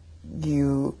time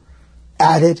you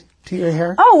added to your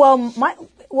hair?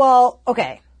 Oh,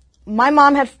 okay. My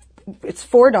mom had, it's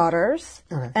 4 daughters,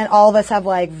 and all of us have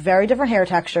like very different hair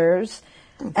textures,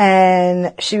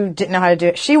 and she didn't know how to do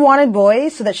it. She wanted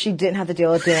boys so that she didn't have to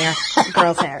deal with doing a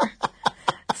girl's hair.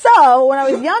 So when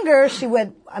I was younger, she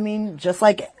would, just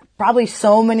like probably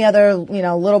so many other,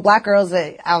 little black girls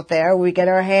out there, we get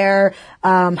our hair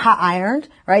hot ironed,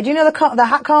 right? Do you know the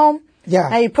hot comb? Yeah.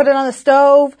 Now you put it on the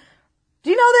stove. Do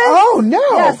you know this? Oh,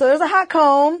 no. Yeah, so there's a hot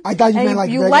comb. I thought you meant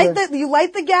like you light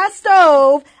the gas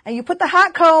stove, and you put the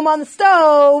hot comb on the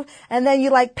stove, and then you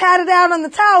like pat it out on the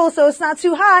towel so it's not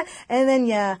too hot, and then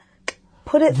you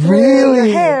put it through your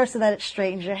hair so that it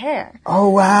straightens your hair. Oh,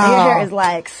 wow. And your hair is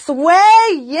like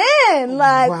swaying,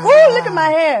 like, wow. Woo, look at my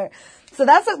hair. So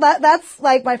that's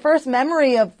like my first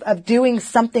memory of doing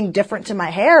something different to my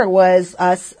hair was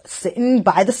us sitting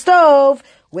by the stove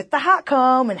with the hot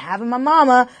comb and having my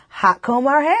mama hot comb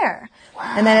our hair.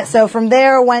 Wow. And then so from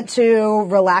there I went to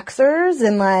relaxers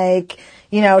and like,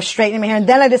 straightening my hair. And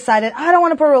then I decided I don't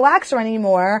want to put a relaxer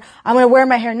anymore. I'm going to wear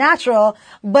my hair natural,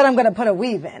 but I'm going to put a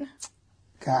weave in.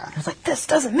 God. I was like, this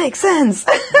doesn't make sense.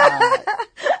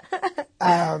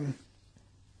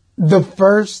 The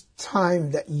first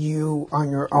time that you on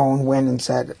your own went and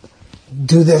said,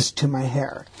 do this to my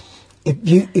hair,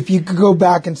 if you could go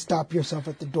back and stop yourself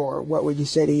at the door, what would you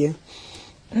say to you?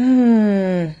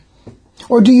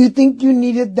 Or do you think you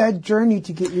needed that journey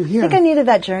to get you here? I think I needed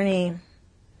that journey.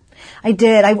 I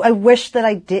did. I wish that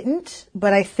I didn't,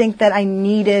 but I think that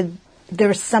there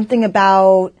was something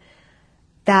about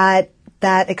that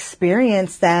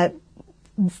experience that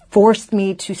forced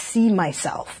me to see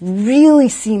myself, really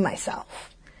see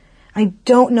myself. I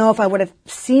don't know if I would have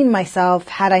seen myself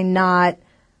had I not,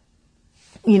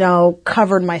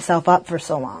 covered myself up for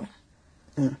so long.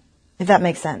 Yeah. If that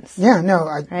makes sense. Yeah, no.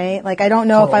 Right? Like, I don't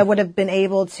know if I would have been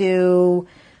able to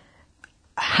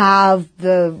have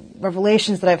the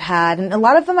revelations that I've had. And a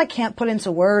lot of them I can't put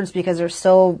into words because they're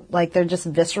so, like, they're just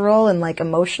visceral and, like,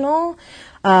 emotional.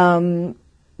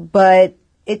 But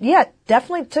it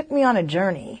definitely took me on a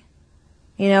journey.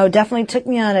 Definitely took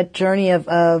me on a journey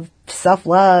of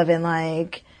self-love and,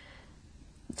 like,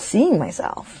 seeing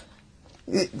myself.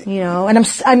 And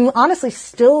I'm honestly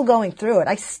still going through it.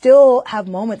 I still have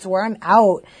moments where I'm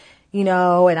out,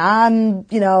 and I'm,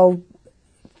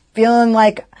 feeling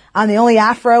like I'm the only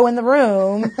afro in the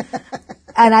room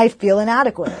and I feel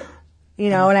inadequate,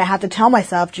 and I have to tell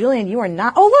myself, Julienne, you are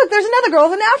not, oh look, there's another girl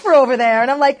with an afro over there.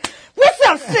 And I'm like, what's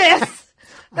up, sis?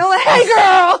 And I'm like, hey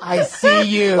girl. I see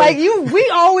you. Like we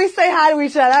always say hi to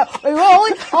each other. Like, we're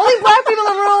only black people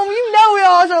in the room. We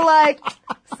always are like,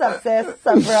 what's up, sis? What's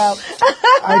up, bro?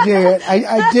 I dig it.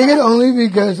 I dig it only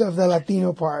because of the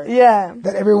Latino part. Yeah.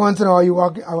 That every once in a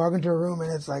while I walk into a room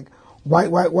and it's like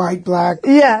white, black.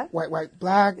 Yeah. White,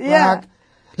 black, black.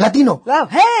 Latino. Oh,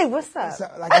 hey, what's up? So,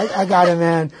 like, I got it,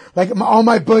 man. Like, all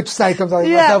my butch side comes out.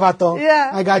 Yeah. What's up, vato? Yeah.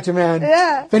 I got you, man.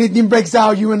 Yeah. If anything breaks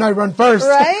out, you and I run first.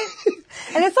 Right?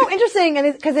 And it's so interesting,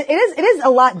 and because it is a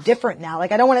lot different now.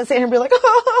 Like, I don't want to sit here and be like,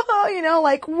 oh,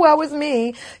 like, woe was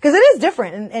me. Because it is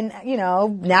different, and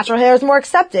natural hair is more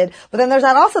accepted. But then there's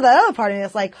also that other part, and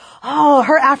it's like, oh,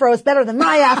 her afro is better than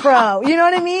my afro. You know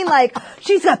what I mean? Like,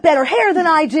 she's got better hair than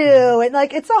I do. And,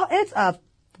 like, it's a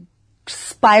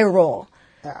spiral.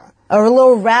 Yeah. A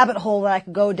little rabbit hole that I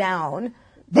could go down.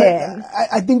 But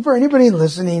I think for anybody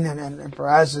listening and for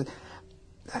us,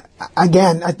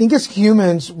 again, I think as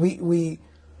humans, we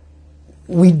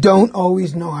don't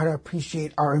always know how to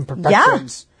appreciate our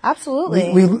imperfections. Yeah,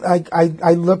 absolutely.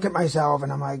 I look at myself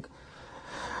and I'm like,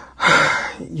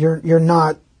 you're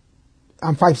not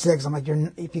I'm 5'6". I'm like,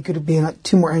 if you could be in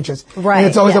 2 more inches. Right. And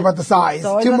it's always about the size.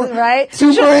 Two more inches.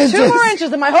 2 more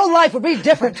inches and my whole life would be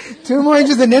different. 2 more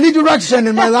inches in any direction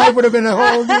and my life would have been a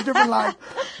whole different life.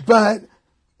 But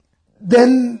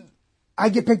then I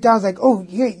get picked out. I was like, oh,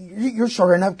 you're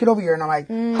short enough. Get over here. And I'm like,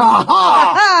 ha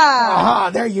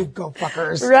ha. There you go,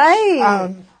 fuckers.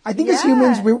 Right. I think as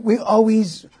humans, we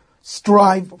always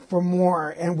strive for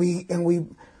more, and we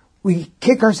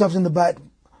kick ourselves in the butt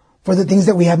for the things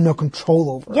that we have no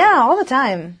control over. Yeah, all the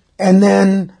time. And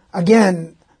then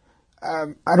again, I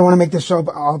don't want to make this show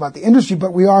all about the industry,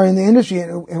 but we are in the industry,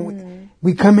 and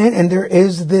we come in, and there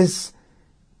is this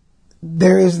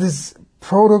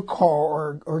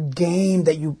protocol or game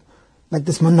that you, like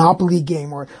this Monopoly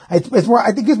game, or it's more.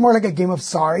 I think it's more like a game of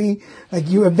sorry. Like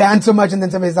you advance so much, and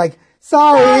then somebody's like,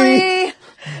 sorry.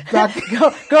 Back, go to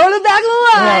the back of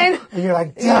the line. And you're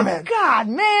like, damn it. God,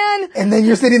 man. And then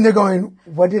you're sitting there going,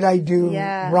 what did I do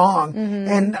wrong? Mm-hmm.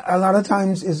 And a lot of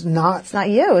times it's not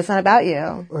you. It's not about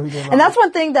you. And that's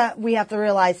one thing that we have to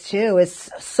realize too,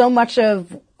 is so much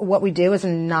of what we do is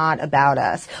not about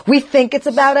us. We think it's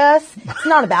about us. It's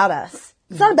not about us.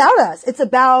 It's not about us. It's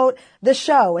about the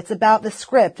show. It's about the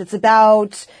script. It's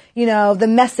about, the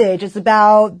message. It's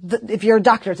about, if you're a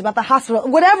doctor, it's about the hospital.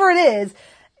 Whatever it is,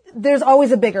 there's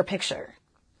always a bigger picture,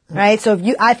 right? So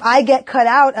if I get cut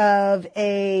out of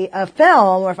a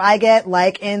film, or if I get,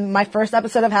 like in my first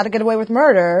episode of How to Get Away with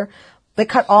Murder, they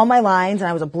cut all my lines and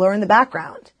I was a blur in the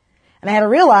background. And I had to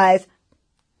realize,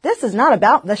 the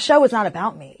show is not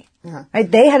about me, right?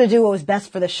 They had to do what was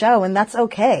best for the show, and that's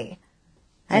okay.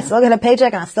 I still get a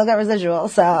paycheck and I still get residual,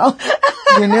 so.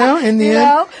 In the end?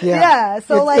 Yeah.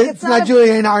 So it's not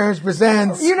Julienne Irons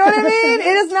Presents. You know what I mean? It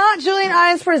is not Julienne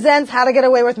Irons Presents How to Get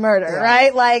Away with Murder,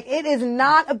 right? Like, it is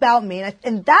not about me.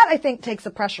 And that, I think, takes the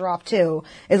pressure off, too,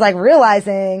 is like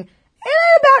realizing, it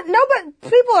ain't about,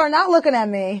 people are not looking at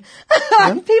me.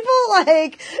 People,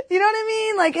 like, you know what I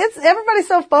mean? Like, everybody's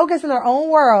so focused in their own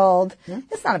world.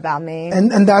 It's not about me.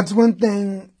 And that's one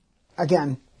thing,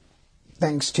 again,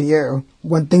 thanks to you,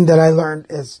 one thing that I learned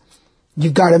is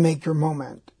you've got to make your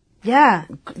moment. Yeah.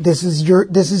 This is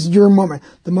your moment.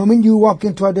 The moment you walk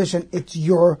into audition, it's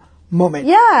your moment.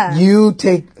 Yeah. You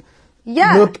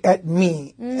look at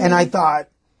me. And I thought,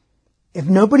 if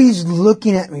nobody's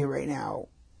looking at me right now,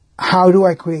 how do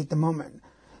I create the moment?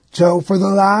 So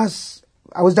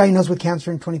I was diagnosed with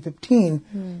cancer in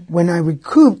 2015. When I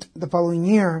recouped the following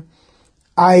year,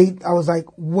 I was like,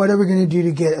 what are we going to do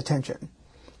to get attention?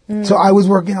 So I was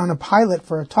working on a pilot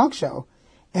for a talk show,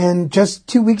 and just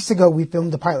 2 weeks ago we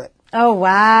filmed the pilot. Oh,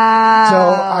 wow. So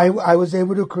I was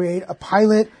able to create a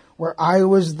pilot where I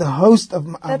was the host of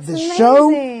this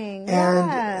show,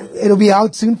 and it'll be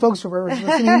out soon, folks, for whoever's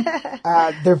listening.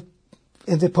 They're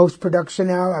into post-production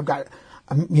now. I've got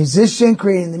a musician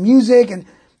creating the music,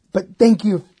 but thank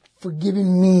you for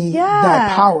giving me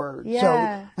that power.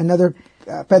 So another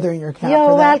feather in your cap.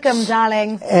 You're for that. welcome,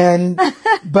 darling.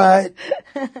 But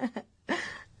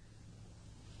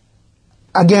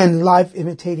again, life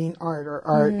imitating art, or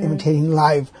art imitating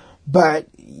life. But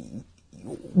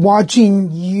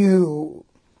watching you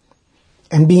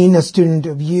and being a student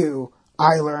of you,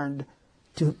 I learned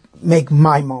to make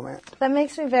my moment. That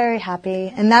makes me very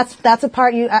happy. And that's a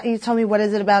part you told me, what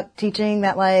is it about teaching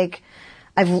that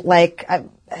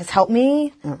has helped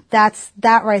me? That's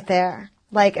that right there.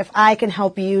 Like, if I can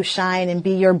help you shine and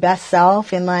be your best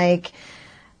self, and like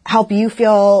help you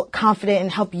feel confident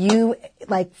and help you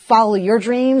like follow your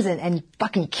dreams and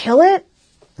fucking kill it.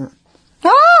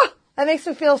 That makes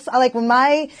me feel like when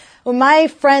my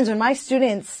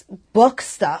students book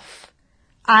stuff,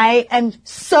 I am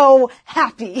so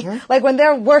happy. Like when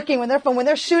they're working, when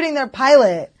they're shooting their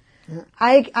pilot,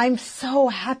 I'm so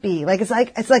happy. Like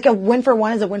it's like a win for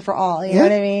one is a win for all. You know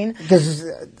what I mean? Because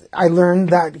I learned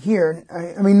that here.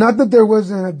 I mean, not that there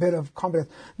wasn't a bit of confidence,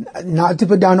 not to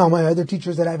put down all my other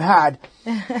teachers that I've had.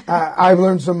 I've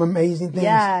learned some amazing things.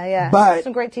 Yeah. But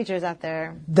some great teachers out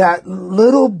there. That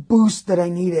little boost that I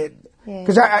needed,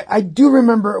 because I do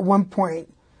remember at one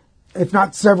point, if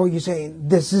not several, you saying,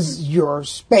 this is your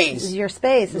space. This is your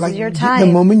space. This like, is your time. The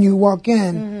moment you walk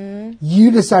in,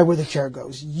 you decide where the chair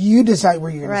goes. You decide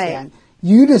where you're going to stand.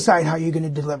 You decide how you're going to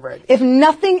deliver it. If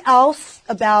nothing else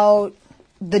about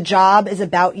the job is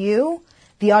about you,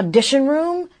 the audition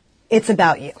room, it's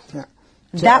about you. Yeah.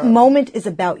 So, that moment is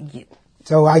about you.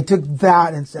 So I took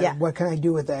that and said, what can I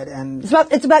do with it? And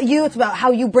it's about you. It's about how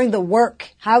you bring the work,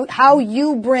 how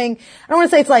you bring, I don't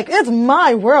want to say it's like, it's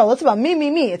my world. It's about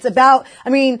me. It's about,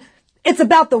 it's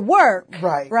about the work.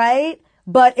 Right?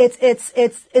 But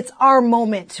it's our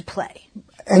moment to play.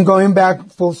 And going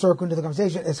back full circle into the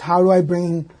conversation is, how do I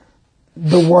bring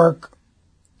the work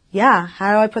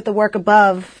how do I put the work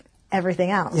above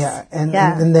everything else? Yeah. And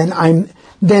then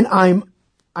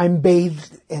I'm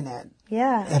bathed in it.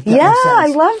 Yeah. If that Yeah, makes sense. I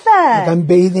love that. Like I'm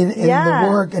bathing in the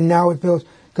work, and now it feels,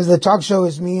 because the talk show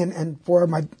is me and four of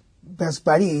my best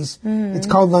buddies. It's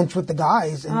called Lunch with the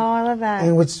Guys. And, I love that.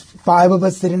 And it's 5 of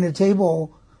us sitting at a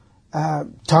table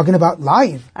talking about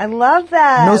life. I love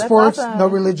that. No That's sports, awesome. no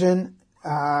religion,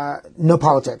 no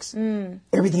politics.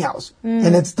 Everything else.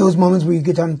 And it's those moments where you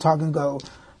get done and talk and go,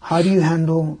 how do you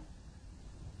handle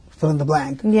fill in the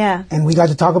blank? Yeah. And we got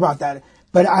to talk about that.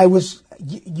 But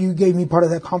you gave me part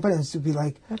of that confidence to be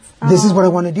like, this is what I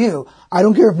want to do. I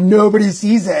don't care if nobody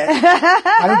sees it.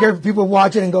 I don't care if people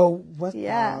watch it and go, what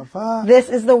the fuck? This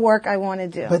is the work I want to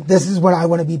do. But this is what I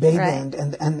want to be bathed Right.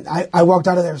 in. And I walked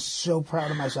out of there so proud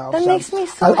of myself. That makes me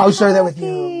so I'll share that with you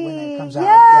happy. when it comes out.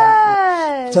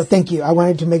 Yes. Yeah. So thank you. I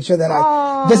wanted to make sure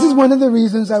that this is one of the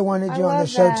reasons I wanted you on the love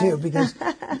show that. too, because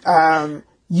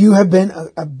you have been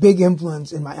a big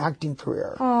influence in my acting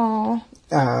career. Oh.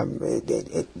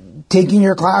 Taking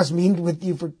your class, meeting with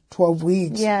you for 12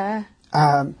 weeks. Yeah.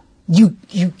 You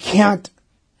can't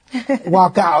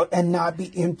walk out and not be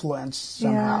influenced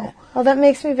somehow. Yeah. Well, that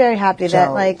makes me very happy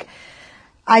that, like,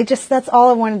 that's all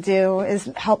I want to do is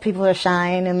help people to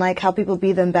shine and, like, help people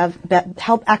be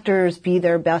help actors be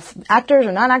their best, actors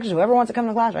or non-actors, whoever wants to come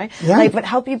to class, right? Yeah. Like, but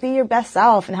help you be your best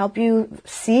self and help you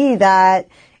see that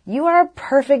you are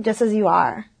perfect just as you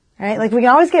are. Right? Like, we can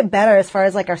always get better as far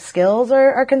as, like, our skills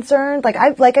are concerned. Like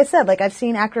I said, I've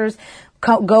seen actors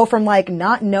go from, like,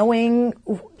 not knowing,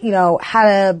 how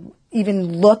to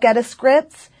even look at a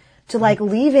script to, like,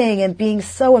 leaving and being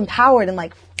so empowered and,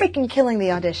 like, freaking killing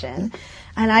the audition.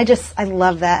 And I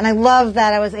love that. And I love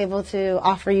that I was able to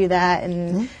offer you that.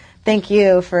 And thank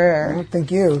you for... Oh,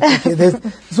 thank you.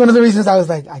 It's one of the reasons I was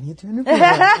like, I need to interview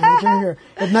her.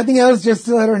 If nothing else, just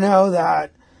to let her know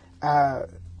that...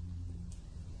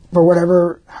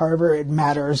 for however it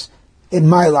matters in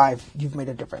my life, you've made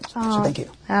a difference. So thank you.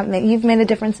 You've made a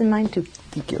difference in mine too.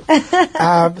 Thank you.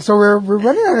 So we're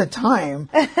running out of time.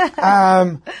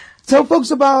 Tell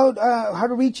folks about how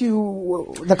to reach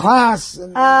you, the class.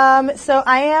 So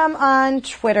I am on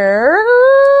Twitter.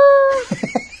 I'm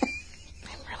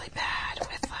really bad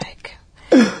with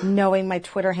knowing my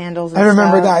Twitter handles. And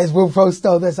remember, stuff. guys, we'll post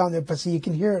all this on there, so you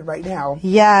can hear it right now.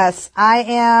 Yes, I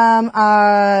am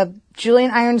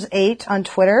Julienne Irons 8 on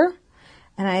Twitter,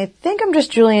 and I think I'm just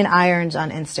Julienne Irons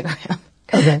on Instagram.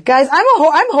 Okay. Guys, I'm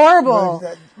horrible.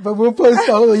 But we'll post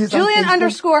all of these. Julienne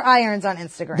 _Irons on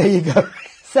Instagram. There you go.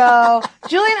 So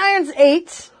Julienne Irons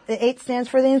 8. The 8 stands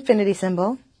for the infinity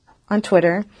symbol on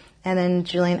Twitter, and then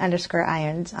Julienne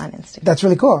 _Irons on Instagram. That's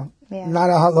really cool. Yeah. Not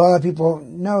a lot of people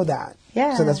know that.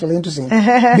 Yeah. So that's really interesting.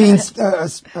 Being a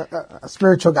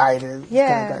spiritual guide is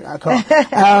kind of cool.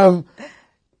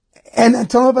 And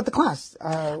tell them about the class.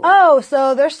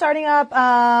 So they're starting up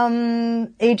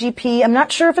AGP. I'm not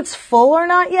sure if it's full or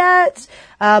not yet,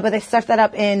 but they start that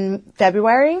up in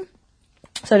February.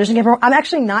 So I'm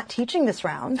actually not teaching this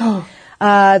round.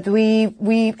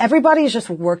 Everybody is just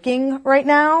working right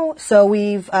now. So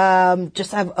we've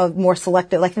just have a more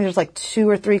selected, I think there's like 2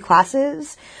 or 3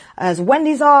 classes. As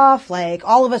Wendy's off, like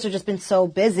all of us have just been so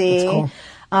busy. That's cool.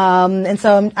 And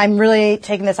so I'm really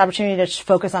taking this opportunity to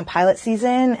focus on pilot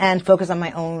season and focus on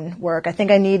my own work. I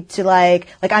think I need to like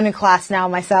I'm in class now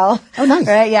myself. Oh, nice.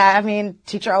 Right? Yeah. I mean,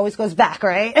 teacher always goes back,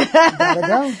 right? Gotta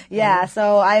go. Yeah.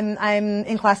 So I'm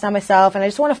in class now myself, and I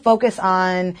just want to focus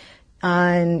on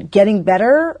getting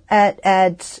better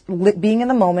at being in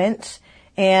the moment.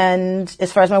 And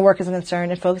as far as my work is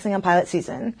concerned, and focusing on pilot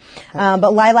season.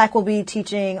 But Lilac will be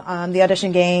teaching the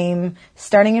audition game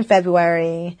starting in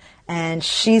February, and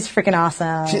she's freaking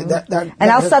awesome. And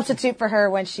I'll substitute for her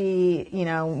when she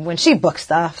books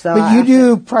stuff. So, but you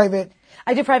do private.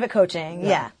 I do private coaching.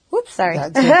 Yeah. Oops, sorry.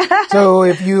 So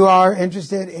if you are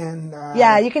interested in...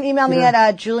 you can email me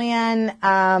at Julienne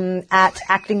at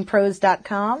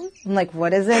actingpros.com. I'm like,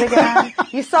 what is it again?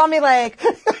 You saw me like...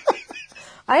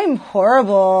 I am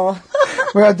horrible.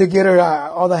 We have to get her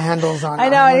all the handles on. I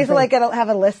know. I need to have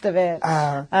a list of it.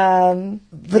 But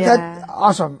that's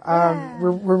awesome.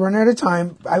 We're running out of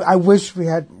time. I wish we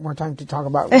had more time to talk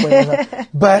about it.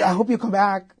 But I hope you come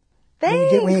back.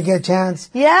 Thanks. When you get a chance.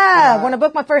 Yeah. When I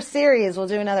book my first series, we'll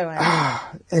do another one.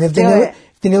 And if they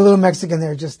need a little Mexican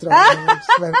there, just throw it in. Just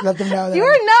let them know that. You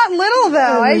are not little,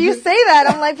 though. You say that.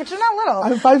 I'm like, but you're not little.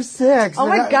 I'm 5'6". Oh,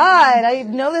 my God. I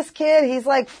know this kid. He's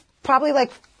like... probably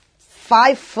like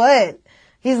 5 foot.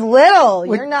 He's little.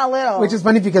 You're not little. Which is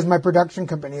funny because my production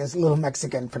company is Little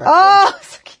Mexican Production. Oh,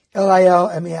 so cute.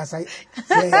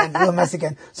 LILMESICAN, Little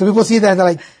Mexican. So people see that and they're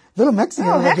like, Little Mexican.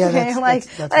 Oh, Like, yeah,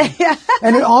 Mexican. that's Yeah.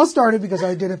 And it all started because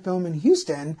I did a film in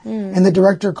Houston, and the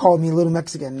director called me Little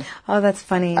Mexican. Oh, that's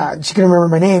funny. She couldn't remember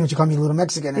my name. She called me Little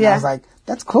Mexican, and Yeah. I was like,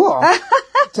 "That's cool."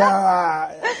 So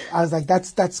I was like,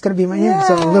 "That's gonna be my name."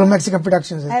 So Little Mexican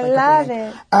Productions. Is I my love company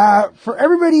name. it. For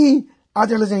everybody out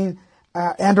there listening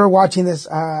and or watching this,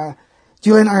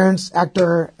 Julienne Irons,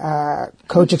 actor,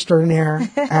 coach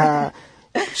extraordinaire.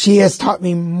 She has taught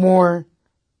me more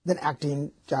than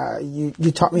acting.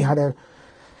 You taught me how to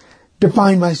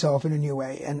define myself in a new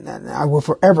way, and I will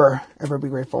forever be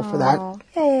grateful for that.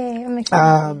 Yay, I'm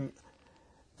excited.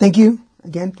 Thank you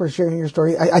again for sharing your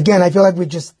story. I feel like we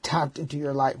just tapped into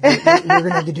your life. We're going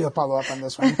to have to do a follow-up on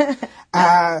this one.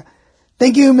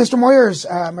 Thank you, Mr. Moyers,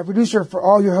 my producer, for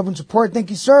all your help and support.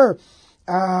 Thank you, sir.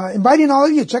 Inviting all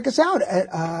of you, check us out at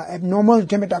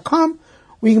abnormalentertainment.com,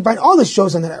 where you can find all the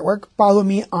shows on the network. Follow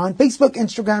me on Facebook,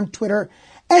 Instagram, Twitter,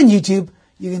 and YouTube.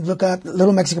 You can look up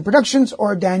Little Mexican Productions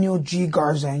or Daniel G.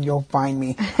 Garza, and you'll find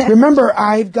me. Remember,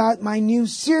 I've got my new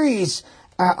series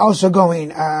also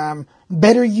going,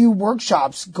 Better You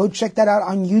Workshops. Go check that out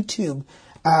on YouTube.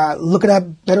 Look it up,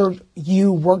 Better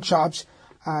You Workshops,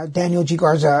 Daniel G.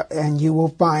 Garza, and you will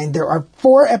find there are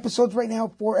 4 episodes right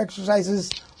now, 4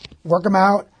 exercises. Work them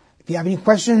out. If you have any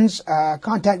questions,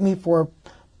 contact me for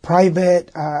private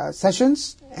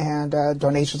sessions and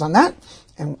donations on that,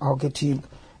 and I'll get to you.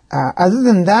 Other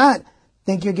than that,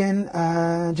 thank you again,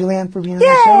 Julienne, for being on the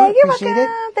show. Yay, you're Appreciate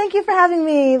welcome. Thank you for having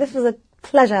me. This was a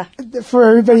pleasure. it. For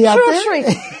everybody out there. Shriek.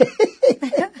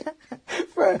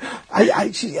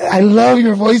 I love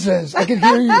your voices. I can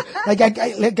hear you. I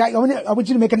want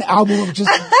you to make an album of just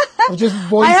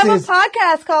voices. I have a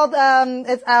podcast called,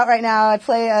 it's out right now. I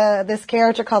play this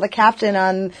character called the Captain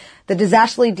on the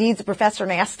Disasterly Deeds of Professor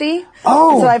Nasty.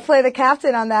 Oh. So I play the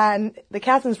Captain on that, and the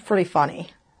Captain's pretty funny.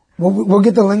 We'll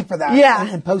get the link for that. Yeah.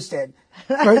 And post it.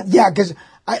 Yeah, because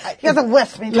He has a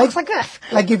lisp, and he talks like this.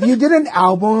 Like if you did an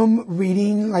album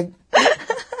reading like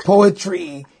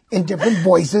poetry in different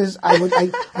voices, I would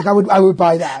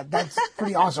buy that. That's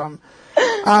pretty awesome.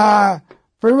 For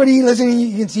everybody listening,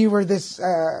 you can see where this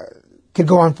could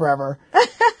go on forever.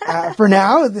 For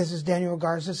now, this is Daniel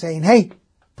Garza saying, "Hey,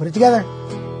 put it together."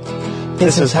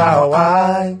 This is how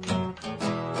I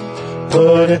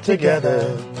put it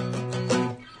together.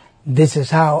 This is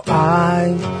how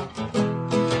I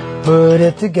put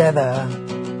it together.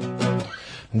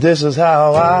 This is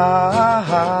how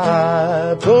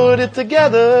I put it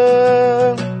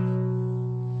together.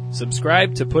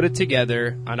 Subscribe to Put It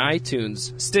Together on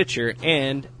iTunes, Stitcher,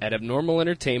 and at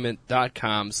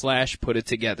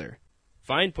abnormalentertainment.com/putittogether.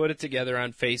 Find Put It Together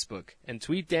on Facebook and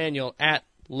tweet Daniel at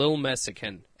Lil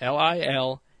Messican,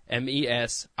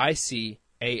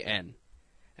 LILMESICAN.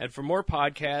 And for more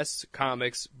podcasts,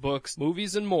 comics, books,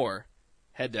 movies, and more,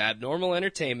 head to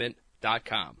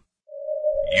abnormalentertainment.com.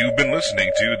 You've been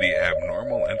listening to the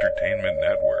Abnormal Entertainment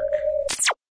Network.